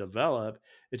not going to develop.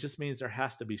 It just means there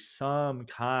has to be some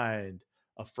kind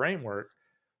of framework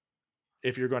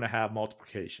if you're going to have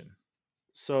multiplication.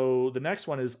 So the next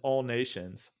one is all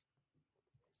nations.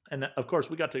 And of course,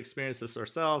 we got to experience this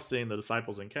ourselves, seeing the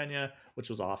disciples in Kenya, which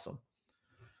was awesome.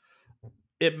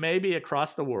 It may be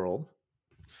across the world,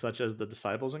 such as the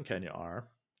disciples in Kenya are,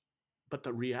 but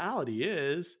the reality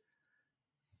is,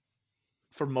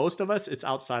 for most of us, it's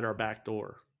outside our back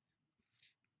door.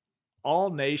 All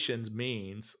nations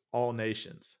means all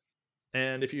nations.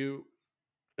 And if you,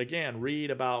 again,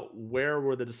 read about where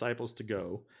were the disciples to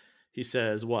go, he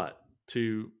says what?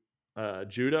 To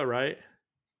Judah, right?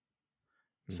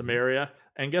 Mm-hmm. Samaria.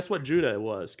 And guess what Judah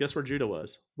was? Guess where Judah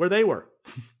was? Where they were.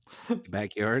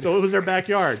 Backyard. So it was their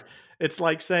backyard. It's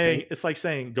like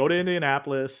saying, go to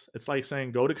Indianapolis. It's like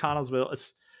saying, go to Connellsville.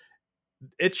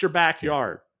 It's your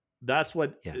backyard. Yeah. That's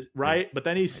what, right? Yeah. But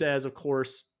then he says, of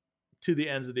course, to the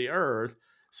ends of the earth.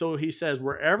 So he says,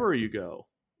 wherever you go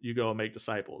and make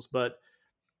disciples. But,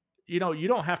 you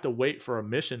don't have to wait for a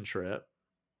mission trip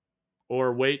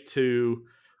or wait to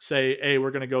say, hey,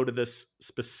 we're going to go to this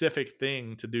specific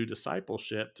thing to do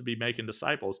discipleship, to be making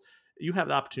disciples. You have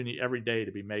the opportunity every day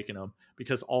to be making them,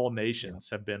 because all nations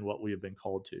have been what we have been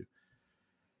called to.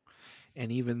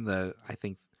 And even I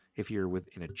think if you're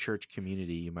within a church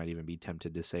community, you might even be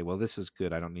tempted to say, well, this is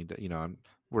good. I don't need to,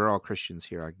 we're all Christians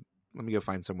here. Let me go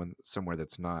find someone somewhere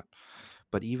that's not.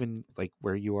 But even like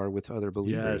where you are with other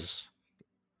believers Yes.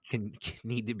 can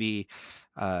need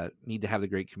to have the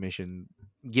Great Commission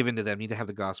given to them, need to have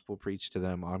the gospel preached to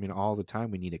them. I mean, all the time.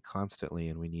 We need it constantly,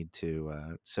 and we need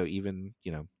to, so even,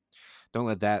 don't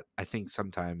let that, I think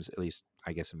sometimes, at least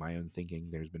I guess in my own thinking,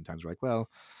 there's been times where like, well,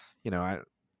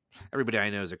 everybody I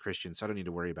know is a Christian, so I don't need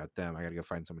to worry about them. I got to go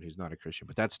find someone who's not a Christian,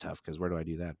 but that's tough because where do I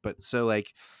do that? But so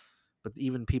like, but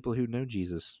even people who know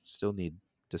Jesus still need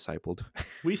discipled.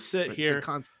 We sit But it's a here.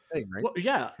 constant thing, right? Well,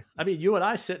 yeah. I mean, you and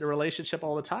I sit in a relationship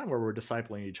all the time where we're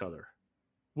discipling each other.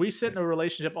 We sit Right. in a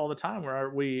relationship all the time where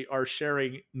we are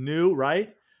sharing new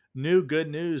good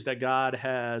news that God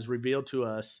has revealed to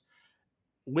us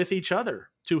with each other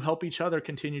to help each other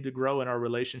continue to grow in our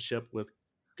relationship with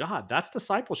God. That's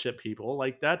discipleship, people.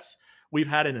 Like we've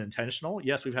had an intentional.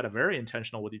 Yes, we've had a very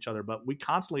intentional with each other, but we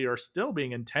constantly are still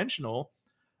being intentional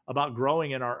about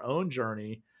growing in our own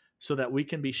journey so that we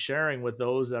can be sharing with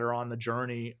those that are on the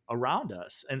journey around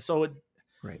us. And so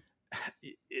Right.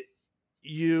 it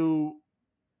you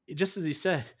just as he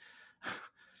said,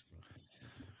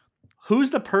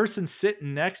 who's the person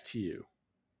sitting next to you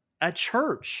at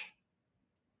church?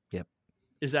 Yep.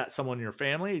 Is that someone in your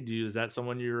family? Is that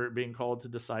someone you're being called to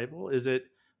disciple? Is it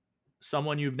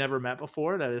someone you've never met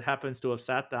before that it happens to have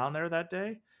sat down there that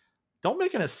day? Don't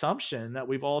make an assumption that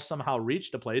we've all somehow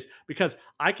reached a place, because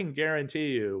I can guarantee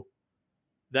you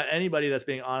that anybody that's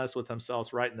being honest with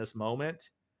themselves right in this moment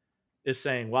is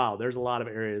saying, wow, there's a lot of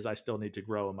areas I still need to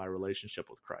grow in my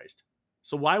relationship with Christ.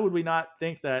 So why would we not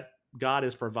think that God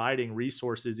is providing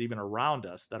resources even around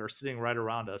us that are sitting right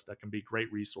around us that can be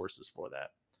great resources for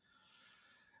that?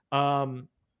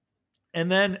 And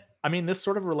then, I mean, this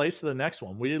sort of relates to the next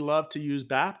one. We love to use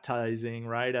baptizing,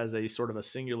 right, as a sort of a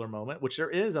singular moment, which there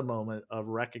is a moment of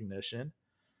recognition,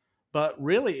 but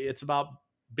really it's about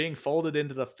being folded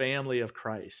into the family of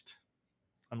Christ.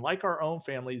 Unlike our own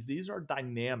families, these are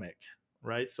dynamic,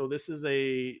 right? So this is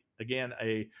again,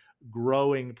 a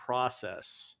growing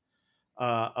process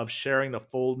of sharing the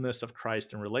fullness of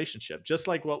Christ in relationship. Just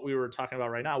like what we were talking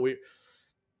about right now,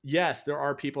 yes, there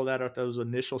are people that are at those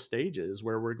initial stages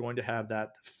where we're going to have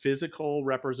that physical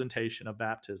representation of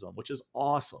baptism, which is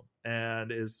awesome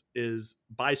and is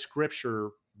by scripture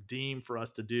deemed for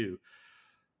us to do.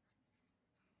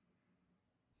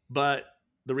 But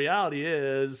the reality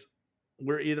is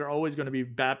we're either always going to be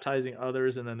baptizing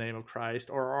others in the name of Christ,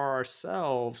 or are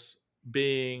ourselves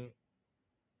being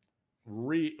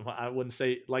I wouldn't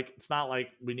say, like, it's not like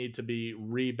we need to be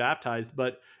re-baptized,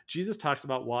 but Jesus talks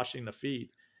about washing the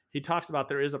feet. He talks about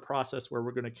there is a process where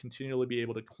we're going to continually be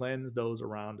able to cleanse those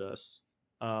around us.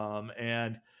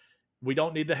 And we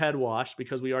don't need the head wash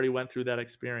because we already went through that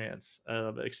experience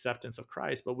of acceptance of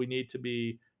Christ, but we need to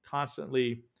be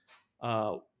constantly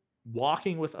uh,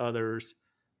 walking with others,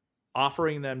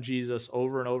 offering them Jesus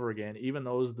over and over again, even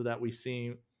those that we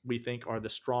think are the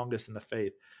strongest in the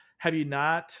faith. Have you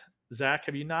not, Zach,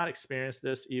 have you not experienced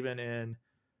this even in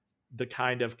the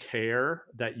kind of care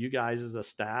that you guys as a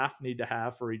staff need to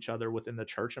have for each other within the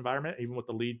church environment, even with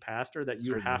the lead pastor, that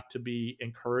you Certainly. have to be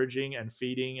encouraging and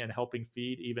feeding and helping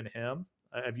feed even him?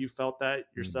 Have you felt that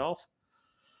Mm. yourself?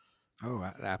 Oh,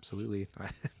 absolutely.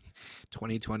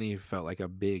 2020 felt like a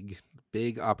big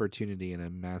opportunity and a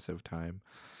massive time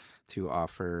to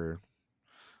offer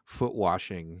foot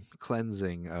washing,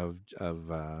 cleansing of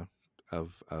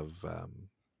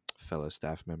fellow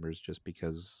staff members, just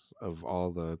because of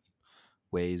all the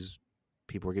ways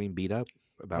people were getting beat up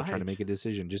about trying to Right. make a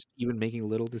decision, just even making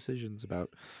little decisions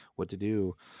about what to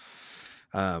do.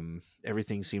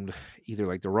 Everything seemed either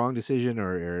like the wrong decision,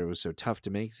 or it was so tough to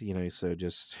make, so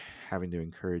just having to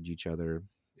encourage each other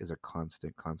is a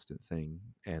constant thing,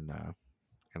 and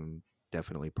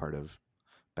definitely part of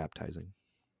baptizing.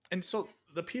 And so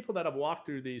the people that have walked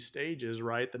through these stages,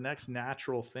 right, the next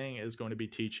natural thing is going to be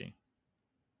teaching.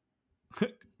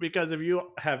 Because if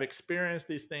you have experienced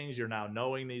these things, you're now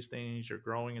knowing these things, you're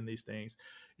growing in these things,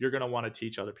 you're going to want to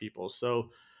teach other people.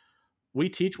 So we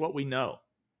teach what we know.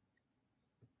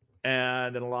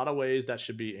 And in a lot of ways, that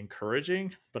should be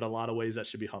encouraging, but a lot of ways that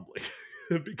should be humbling.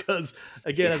 Because,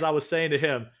 again, Yeah. as I was saying to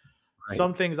him, Right.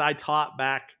 some things I taught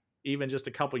back even just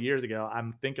a couple years ago,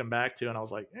 I'm thinking back to, and I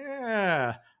was like,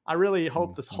 yeah, I really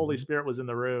hope this Holy Mhm. Spirit was in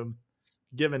the room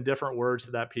giving different words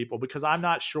to that people, because I'm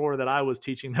not sure that I was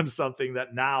teaching them something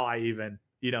that now I even,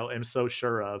 am so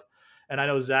sure of. And I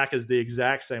know Zach is the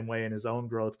exact same way in his own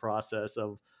growth process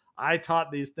of, I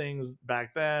taught these things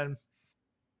back then.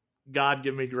 God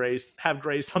give me grace, have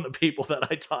grace on the people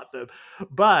that I taught them.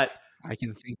 But I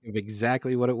can think of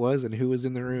exactly what it was and who was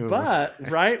in the room. But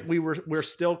right, we're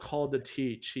still called to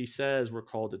teach. He says we're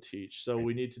called to teach, so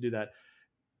we need to do that.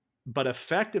 But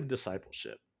effective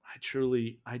discipleship, I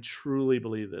truly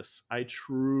believe this. I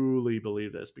truly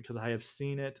believe this because I have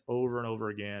seen it over and over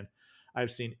again.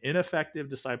 I've seen ineffective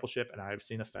discipleship and I've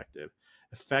seen effective.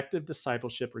 Effective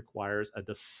discipleship requires a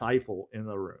disciple in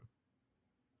the room.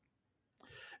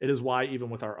 It is why, even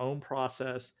with our own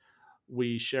process,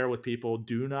 we share with people,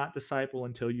 do not disciple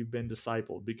until you've been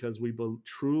discipled, because we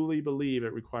truly believe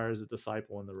it requires a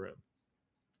disciple in the room.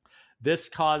 This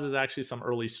causes actually some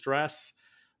early stress.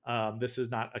 This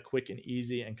is not a quick and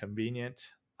easy and convenient.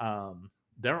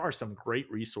 There are some great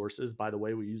resources. By the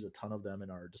way, we use a ton of them in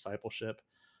our discipleship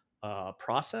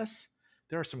process.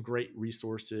 There are some great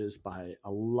resources by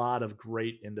a lot of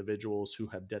great individuals who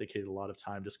have dedicated a lot of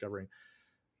time discovering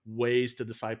ways to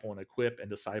disciple and equip and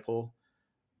disciple.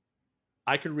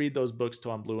 I could read those books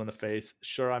till I'm blue in the face.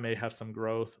 Sure, I may have some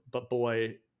growth, but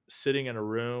boy, sitting in a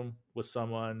room with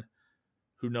someone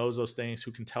who knows those things,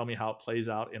 who can tell me how it plays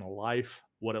out in a life,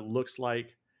 what it looks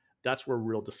like, that's where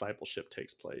real discipleship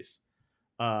takes place.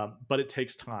 But it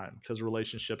takes time because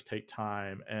relationships take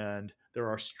time and there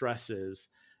are stresses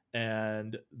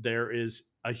and there is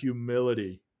a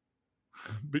humility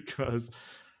because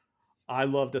I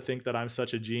love to think that I'm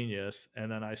such a genius.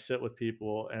 And then I sit with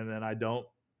people and then I don't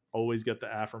always get the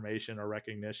affirmation or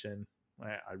recognition.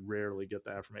 I rarely get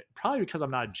the affirmation, probably because I'm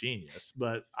not a genius,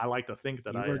 but I like to think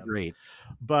that You I are am. great.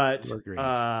 But, You are great.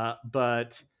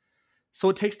 but so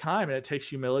it takes time and it takes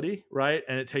humility, right?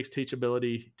 And it takes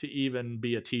teachability to even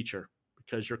be a teacher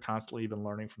because you're constantly even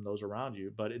learning from those around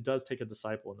you. But it does take a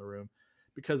disciple in the room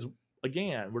because,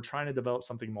 again, we're trying to develop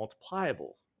something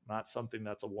multipliable, not something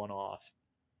that's a one off.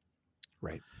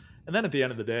 Right. And then at the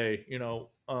end of the day,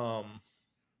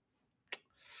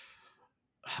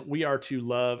 we are to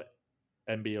love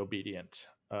and be obedient.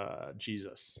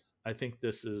 Jesus. I think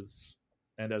this is,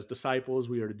 and as disciples,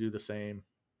 we are to do the same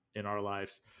in our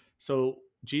lives. So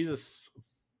Jesus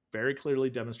very clearly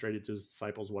demonstrated to his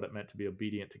disciples what it meant to be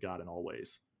obedient to God in all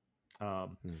ways.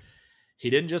 He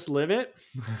didn't just live it.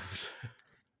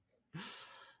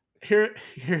 Here's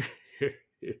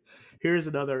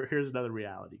another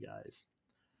reality, guys.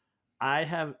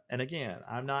 And again,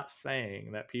 I'm not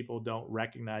saying that people don't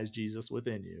recognize Jesus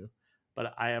within you,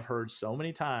 but I have heard so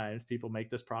many times people make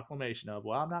this proclamation of,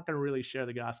 well, I'm not going to really share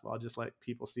the gospel. I'll just let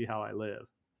people see how I live.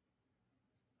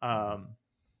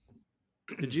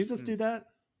 Did Jesus do that?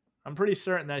 I'm pretty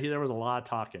certain that there was a lot of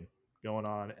talking going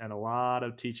on and a lot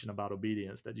of teaching about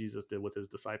obedience that Jesus did with his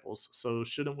disciples. So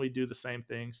shouldn't we do the same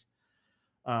things?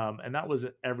 And that was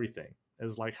everything. It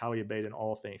was like how he obeyed in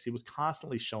all things. He was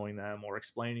constantly showing them or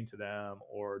explaining to them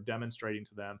or demonstrating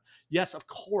to them. Yes, of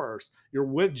course, you're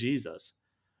with Jesus.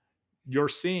 You're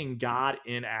seeing God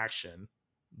in action.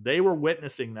 They were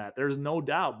witnessing that. There's no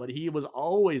doubt, but he was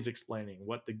always explaining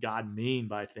what did God mean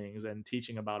by things and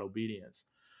teaching about obedience.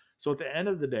 So at the end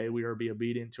of the day, we are to be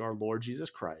obedient to our Lord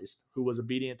Jesus Christ, who was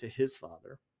obedient to his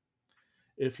Father.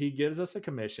 If he gives us a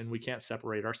commission, we can't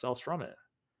separate ourselves from it.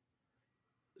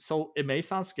 So it may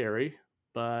sound scary,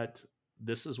 but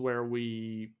this is where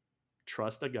we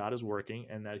trust that God is working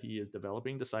and that he is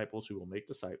developing disciples who will make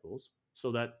disciples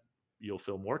so that you'll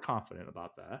feel more confident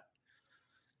about that.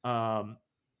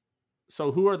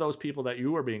 So who are those people that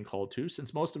you are being called to?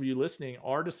 Since most of you listening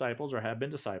are disciples or have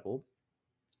been discipled,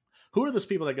 who are those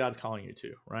people that God's calling you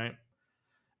to, right?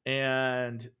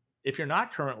 And if you're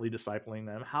not currently discipling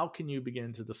them, how can you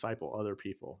begin to disciple other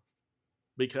people?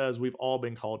 Because we've all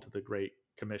been called to the Great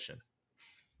Commission.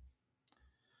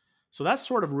 So that's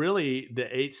sort of really the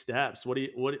 8 steps. What do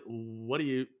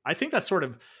you, I think that sort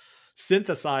of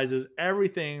synthesizes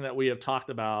everything that we have talked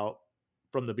about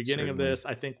from the beginning of this.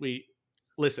 I think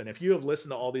listen, if you have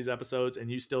listened to all these episodes and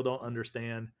you still don't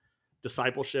understand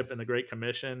discipleship and the Great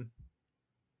Commission,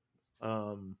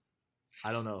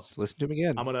 I don't know. Let's listen to them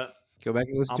again. I'm gonna go back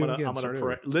and listen to them again. I'm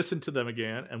gonna listen to them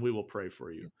again, and we will pray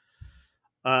for you.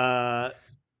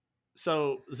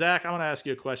 So Zach, I want to ask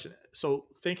you a question. So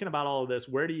thinking about all of this,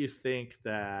 where do you think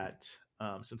that,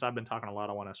 since I've been talking a lot,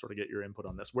 I want to sort of get your input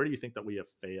on this. Where do you think that we have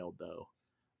failed though,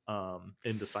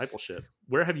 in discipleship?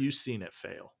 Where have you seen it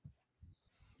fail?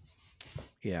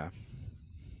 Yeah.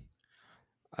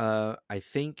 I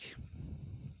think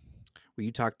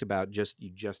you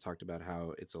just talked about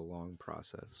how it's a long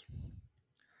process.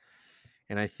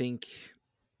 And I think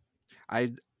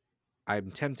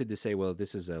I'm tempted to say, well,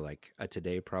 this is a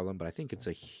today problem, but I think it's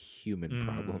a human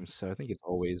problem. So I think it's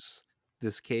always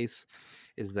this case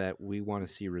is that we want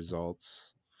to see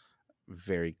results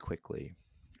very quickly,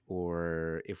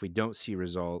 or if we don't see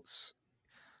results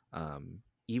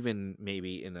even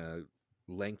maybe in a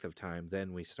length of time,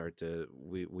 then we start to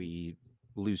we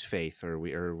lose faith, or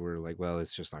we're like, well,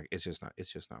 it's just not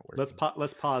working.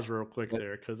 Let's pause real quick But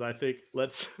there, because I think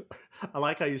let's. I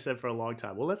like how you said for a long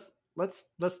time. Well,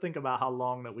 let's think about how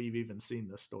long that we've even seen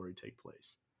this story take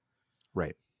place.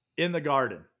 right. In the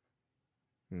garden,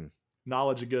 Hmm.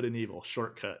 knowledge of good and evil,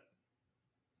 shortcut,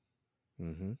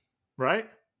 Mm-hmm. right?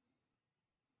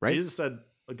 Right. Jesus said,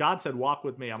 God said, walk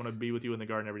with me. I'm going to be with you in the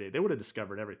garden every day. They would have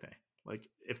discovered everything. Like,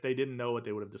 if they didn't know it,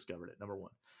 they would have discovered it. Number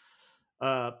one.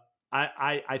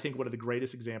 I think one of the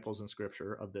greatest examples in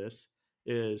scripture of this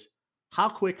is how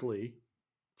quickly,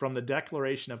 from the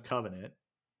declaration of covenant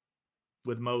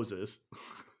with Moses,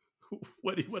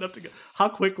 when he went up to go, how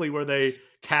quickly were they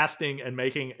casting and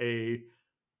making a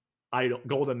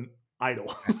golden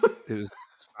idol? It was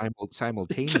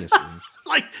simultaneously.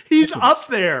 Like, he's That's up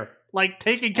there, like,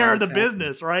 taking care while of the it's happening.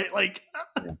 business, right? Like,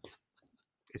 Yeah.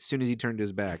 As soon as he turned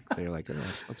his back, they're like, oh,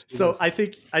 let's do so this.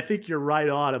 I think you're right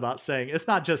on about saying it's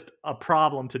not just a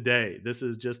problem today. This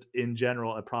is just in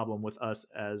general a problem with us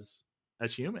as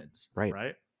humans, Right.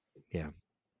 right? Yeah.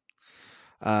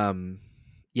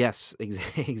 Yes,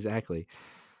 exactly.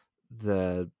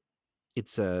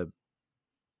 It's a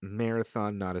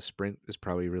marathon, not a sprint, is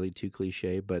probably really too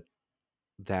cliche, but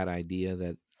that idea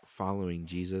that following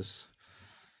Jesus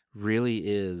really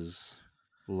is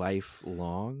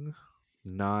lifelong,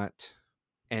 not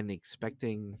and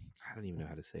expecting, I don't even know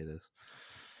how to say this.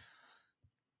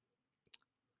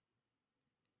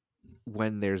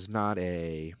 When there's not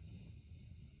a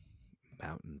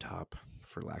mountaintop,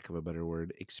 for lack of a better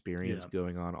word, experience Yeah.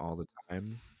 going on all the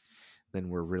time, then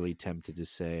we're really tempted to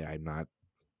say, I'm not,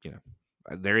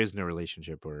 there is no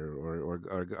relationship, or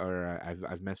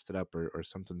I've messed it up, or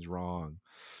something's wrong,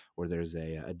 or there's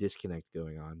a disconnect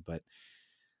going on. But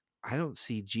I don't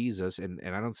see Jesus, and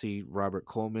I don't see Robert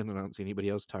Coleman, and I don't see anybody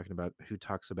else who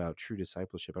talks about true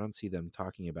discipleship. I don't see them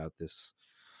talking about this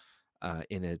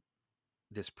in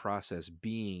this process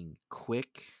being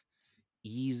quick,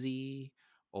 easy,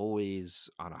 always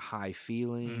on a high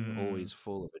feeling, Mm, always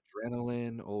full of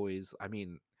adrenaline, always. I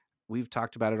mean, we've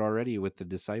talked about it already with the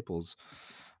disciples.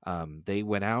 They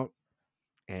went out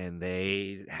and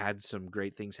they had some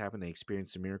great things happen. They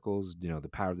experienced some miracles, the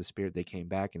power of the Spirit. They came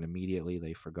back and immediately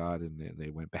they forgot, and they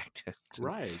went back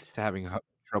right. to having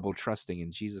trouble trusting.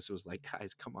 And Jesus was like,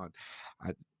 guys, come on.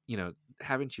 I,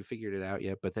 haven't you figured it out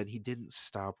yet? But then he didn't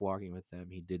stop walking with them.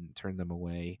 He didn't turn them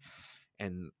away.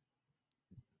 And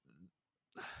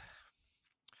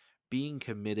being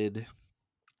committed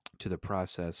to the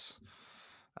process,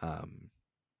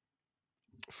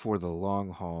 for the long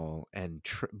haul, and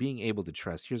being able to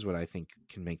trust. Here's what I think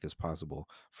can make this possible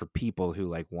for people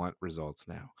who want results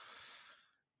now.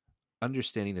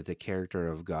 Understanding that the character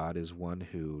of God is one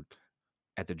who,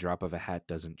 at the drop of a hat,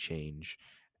 doesn't change.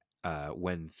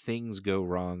 When things go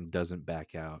wrong, doesn't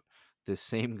back out. The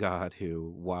same God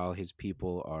who, while his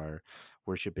people are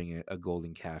worshiping a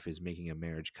golden calf, is making a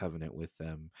marriage covenant with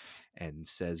them and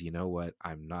says, you know what,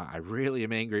 I really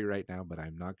am angry right now, but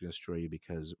I'm not going to destroy you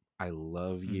because I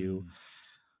love you. Mm,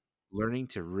 Learning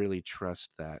to really trust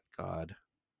that God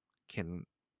can,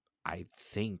 I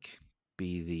think,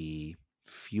 be the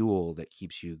fuel that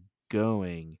keeps you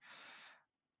going,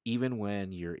 even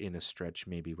when you're in a stretch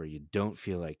maybe where you don't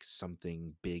feel like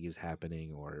something big is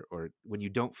happening, or when you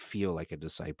don't feel like a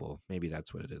disciple. Maybe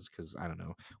that's what it is, because I don't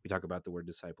know, we talk about the word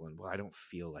disciple and, well, I don't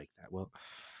feel like that. Well,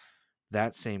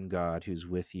 that same God who's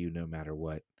with you no matter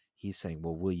what, he's saying,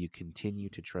 well, will you continue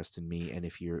to trust in me? And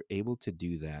if you're able to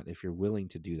do that, if you're willing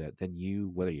to do that, then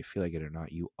you, whether you feel like it or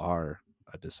not, you are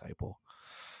a disciple.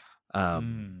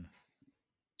 mm,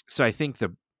 So I think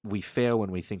we fail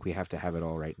when we think we have to have it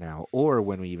all right now, or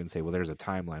when we even say, well, there's a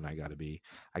timeline I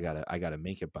gotta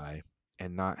make it by,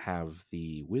 and not have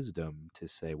the wisdom to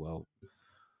say, well,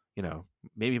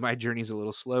 maybe my journey is a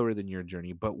little slower than your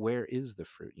journey, but where is the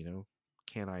fruit?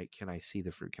 Can I see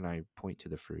the fruit? Can I point to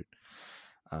the fruit?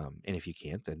 And if you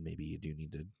can't, then maybe you do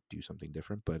need to do something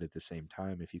different. But at the same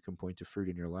time, if you can point to fruit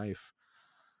in your life,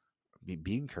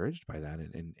 be encouraged by that,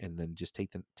 and then just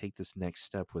take this next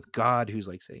step with God, who's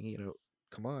like saying,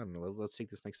 come on, let's take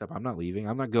this next step. I'm not leaving.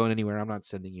 I'm not going anywhere. I'm not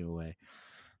sending you away.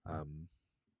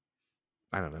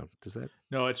 I don't know.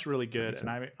 no, it's really Does that good,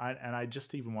 make and sense? I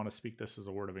just even want to speak this as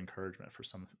a word of encouragement for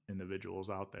some individuals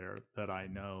out there that I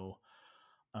know.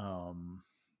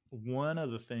 One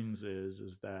of the things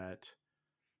is that,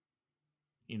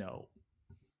 you know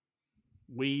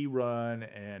we run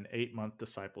an 8-month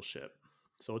discipleship,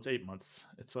 so it's 8 months.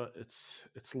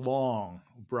 It's long,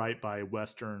 right, by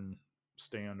Western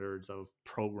standards of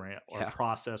program or Yeah.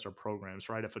 process or programs,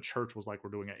 right? If a church was like, we're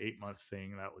doing an 8-month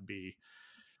thing, that would be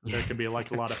There can be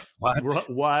like a lot of What?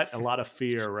 a lot of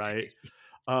fear, right?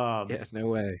 Um, Yeah, no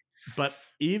way. but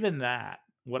even that,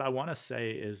 what I want to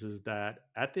say is that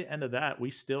at the end of that,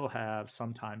 we still have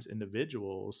sometimes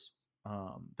individuals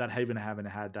that haven't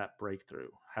had that breakthrough,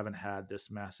 haven't had this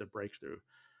massive breakthrough.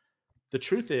 The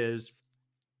truth is,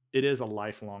 it is a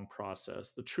lifelong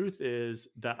process. The truth is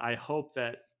that I hope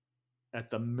that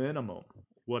at the minimum,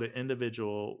 what an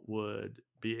individual would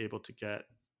be able to get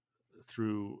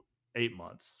through 8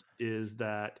 months is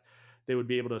that they would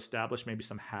be able to establish maybe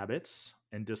some habits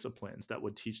and disciplines that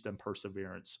would teach them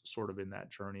perseverance sort of in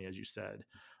that journey, as you said,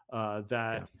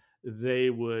 Yeah. that they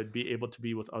would be able to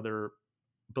be with other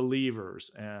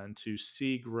believers and to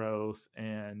see growth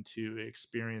and to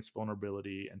experience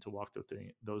vulnerability and to walk through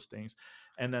those things.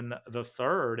 And then the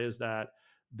third is that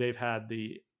they've had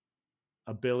the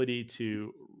ability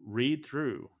to read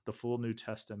through the full New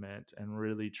Testament and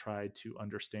really try to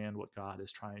understand what God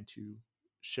is trying to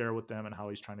share with them and how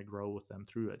he's trying to grow with them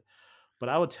through it. But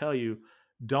I would tell you,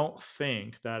 don't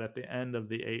think that at the end of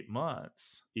the 8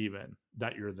 months, even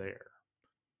that you're there.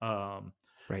 Um,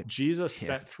 Right. Jesus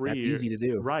Yeah. spent 3 years, That's easy to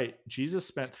do. right? Jesus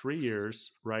spent 3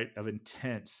 years, right, of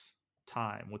intense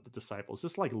time with the disciples,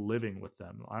 just like living with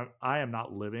them. I am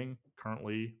not living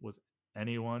currently with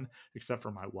anyone except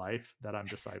for my wife that I'm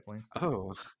discipling.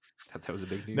 Oh, I thought that was a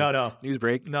big No, news. no, News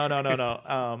break.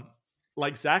 no.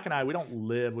 Like Zach and I, we don't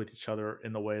live with each other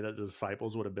in the way that the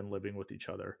disciples would have been living with each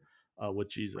other with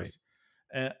Right. Jesus.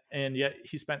 And yet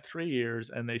he spent 3 years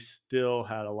and they still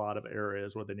had a lot of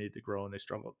areas where they needed to grow and they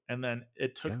struggled. And then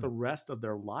it took Yeah. the rest of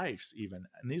their lives, even.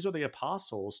 And these are the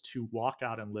apostles to walk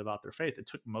out and live out their faith. It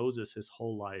took Moses his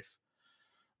whole life.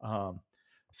 Um,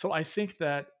 so I think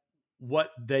that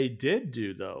what they did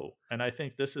do, though, and I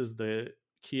think this is the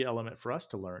key element for us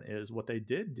to learn, is what they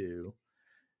did do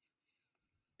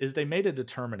is they made a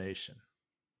determination.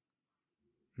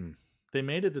 Hmm. They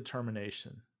made a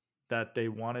determination that they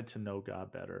wanted to know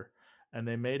God better. And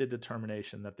they made a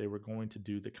determination that they were going to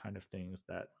do the kind of things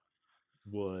that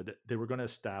they were going to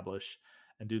establish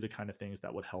and do the kind of things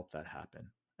that would help that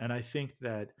happen. And I think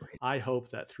that Right. I hope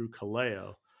that through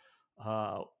Kaleo,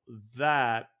 uh,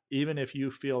 that even if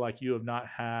you feel like you have not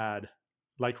had,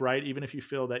 like, right, even if you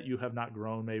feel that you have not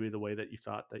grown maybe the way that you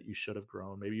thought that you should have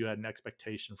grown, maybe you had an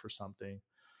expectation for something,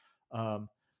 um,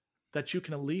 that you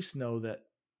can at least know that,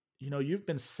 you've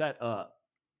been set up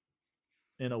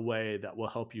in a way that will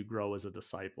help you grow as a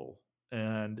disciple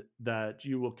and that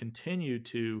you will continue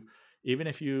to, even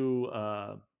if you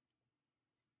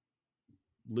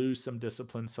lose some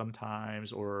discipline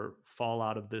sometimes or fall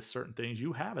out of this certain things,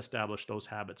 you have established those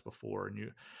habits before,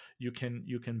 and you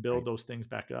can build Right. those things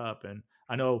back up. And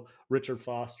I know Richard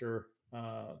Foster,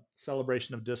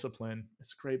 Celebration of Discipline,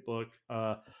 it's a great book.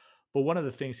 But one of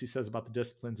the things he says about the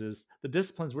disciplines is the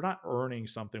disciplines, we're not earning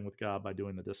something with God by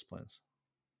doing the disciplines.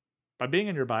 By being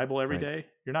in your Bible every Right. day,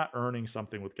 you're not earning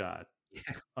something with God.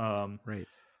 Yeah. Um, Right.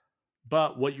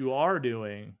 but what you are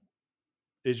doing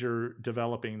is you're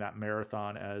developing that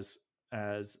marathon, as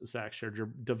Zach shared,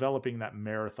 you're developing that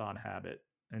marathon habit.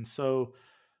 And so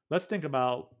let's think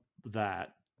about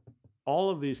that.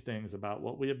 All of these things about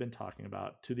what we have been talking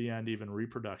about, to the end, even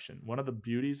reproduction. One of the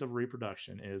beauties of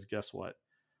reproduction is, guess what?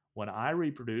 When I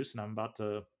reproduce, and I'm about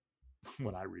to,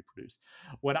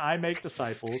 when I make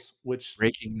disciples, which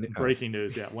Breaking. Oh. breaking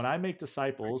news, yeah. When I make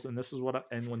disciples, and this is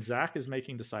and when Zach is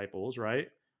making disciples, right?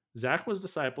 Zach was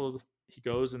discipled. He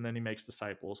goes and then he makes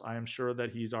disciples. I am sure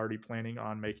that he's already planning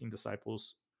on making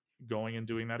disciples, going and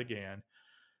doing that again.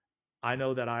 I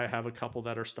know that I have a couple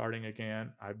that are starting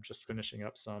again. I'm just finishing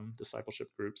up some discipleship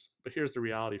groups. But here's the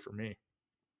reality for me: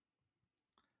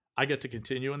 I get to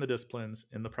continue in the disciplines,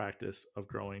 in the practice of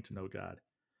growing to know God.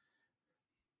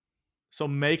 So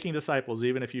making disciples,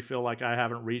 even if you feel like I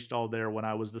haven't reached all there when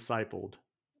I was discipled,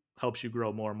 helps you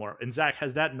grow more and more. And Zach,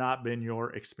 has that not been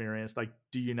your experience? Like,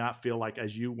 do you not feel like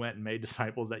as you went and made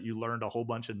disciples that you learned a whole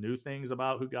bunch of new things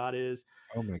about who God is,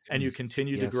 Oh my and you goodness.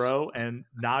 continue to Yes. grow, and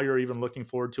now you're even looking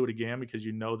forward to it again because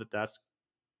you know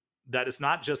that it's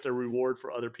not just a reward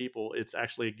for other people, it's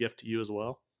actually a gift to you as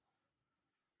well?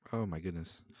 Oh my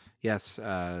goodness. Yes.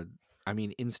 I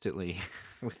mean, instantly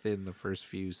within the first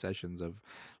few sessions of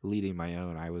leading my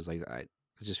own, I was like, I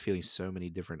was just feeling so many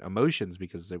different emotions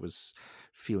because it was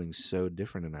feeling so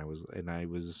different, and I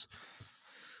was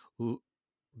l-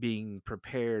 being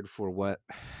prepared for what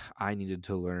I needed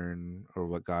to learn or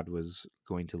what God was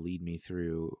going to lead me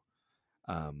through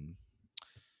um,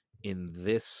 in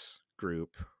this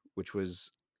group, which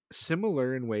was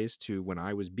similar in ways to when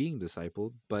I was being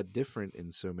discipled, but different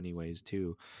in so many ways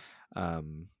too.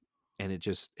 Um, and it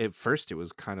just, at first, it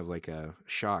was kind of like a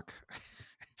shock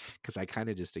because I kind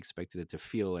of just expected it to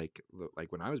feel like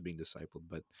when I was being discipled,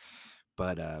 but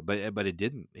it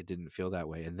didn't feel that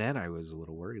way. And then I was a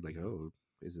little worried, like, oh,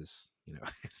 is this,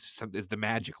 is the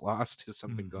magic lost? Is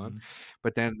something gone? Mm-hmm.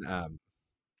 But then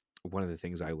one of the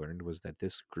things I learned was that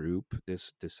this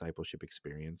discipleship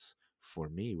experience for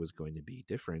me was going to be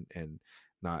different, and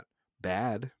not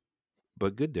bad,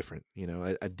 but good different,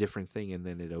 a different thing. And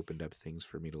then it opened up things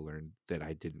for me to learn that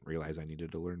I didn't realize I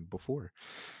needed to learn before.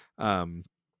 And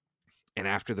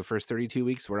after the first 32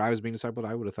 weeks where I was being discipled,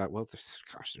 I would have thought, well,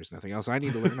 there's nothing else I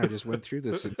need to learn. I just went through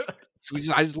this and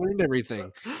I just learned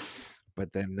everything.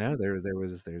 But then no,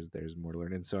 there's more to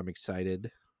learn. And so I'm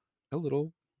excited, a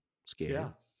little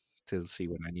scared to see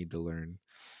what I need to learn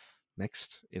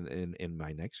next in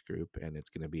my next group. And it's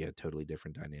going to be a totally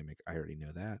different dynamic. I already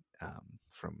know that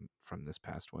from this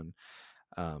past one.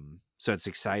 So it's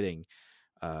exciting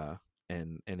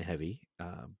and heavy,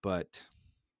 but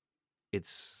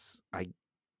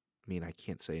I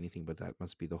can't say anything but that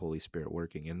must be the Holy Spirit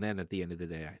working. And then at the end of the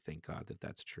day, I thank God that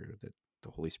that's true, that the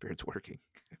Holy Spirit's working,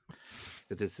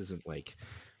 that this isn't like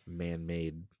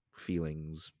man-made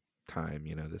feelings time.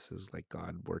 This is like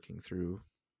God working through,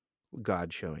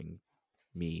 God showing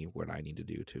me what I need to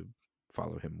do to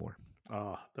follow him more.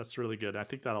 Oh, that's really good. I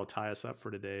think that'll tie us up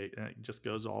for today. And it just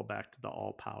goes all back to the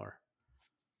all power.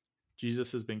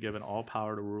 Jesus has been given all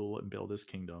power to rule and build his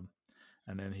kingdom.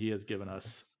 And then he has given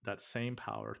us that same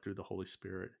power through the Holy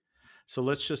Spirit. So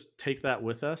let's just take that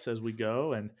with us as we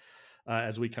go. And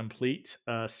as we complete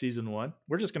season 1,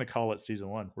 we're just going to call it season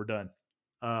 1. We're done.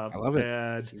 I love it.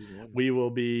 And we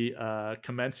will be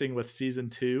commencing with season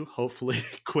 2, hopefully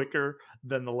quicker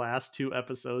than the last 2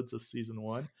 episodes of season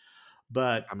 1.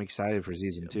 But I'm excited for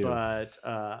season 2. But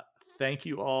thank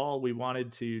you all. We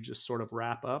wanted to just sort of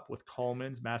wrap up with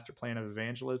Coleman's Master Plan of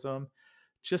Evangelism.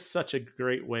 Just such a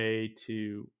great way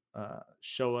to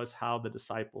show us how the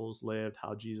disciples lived,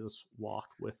 how Jesus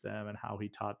walked with them, and how he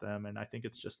taught them. And I think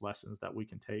it's just lessons that we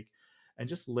can take and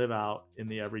just live out in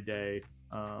the everyday.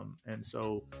 And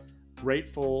so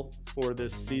grateful for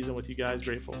this season with you guys,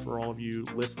 grateful for all of you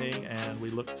listening, and we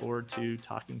look forward to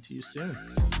talking to you soon.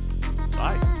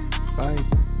 Bye.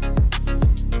 Bye.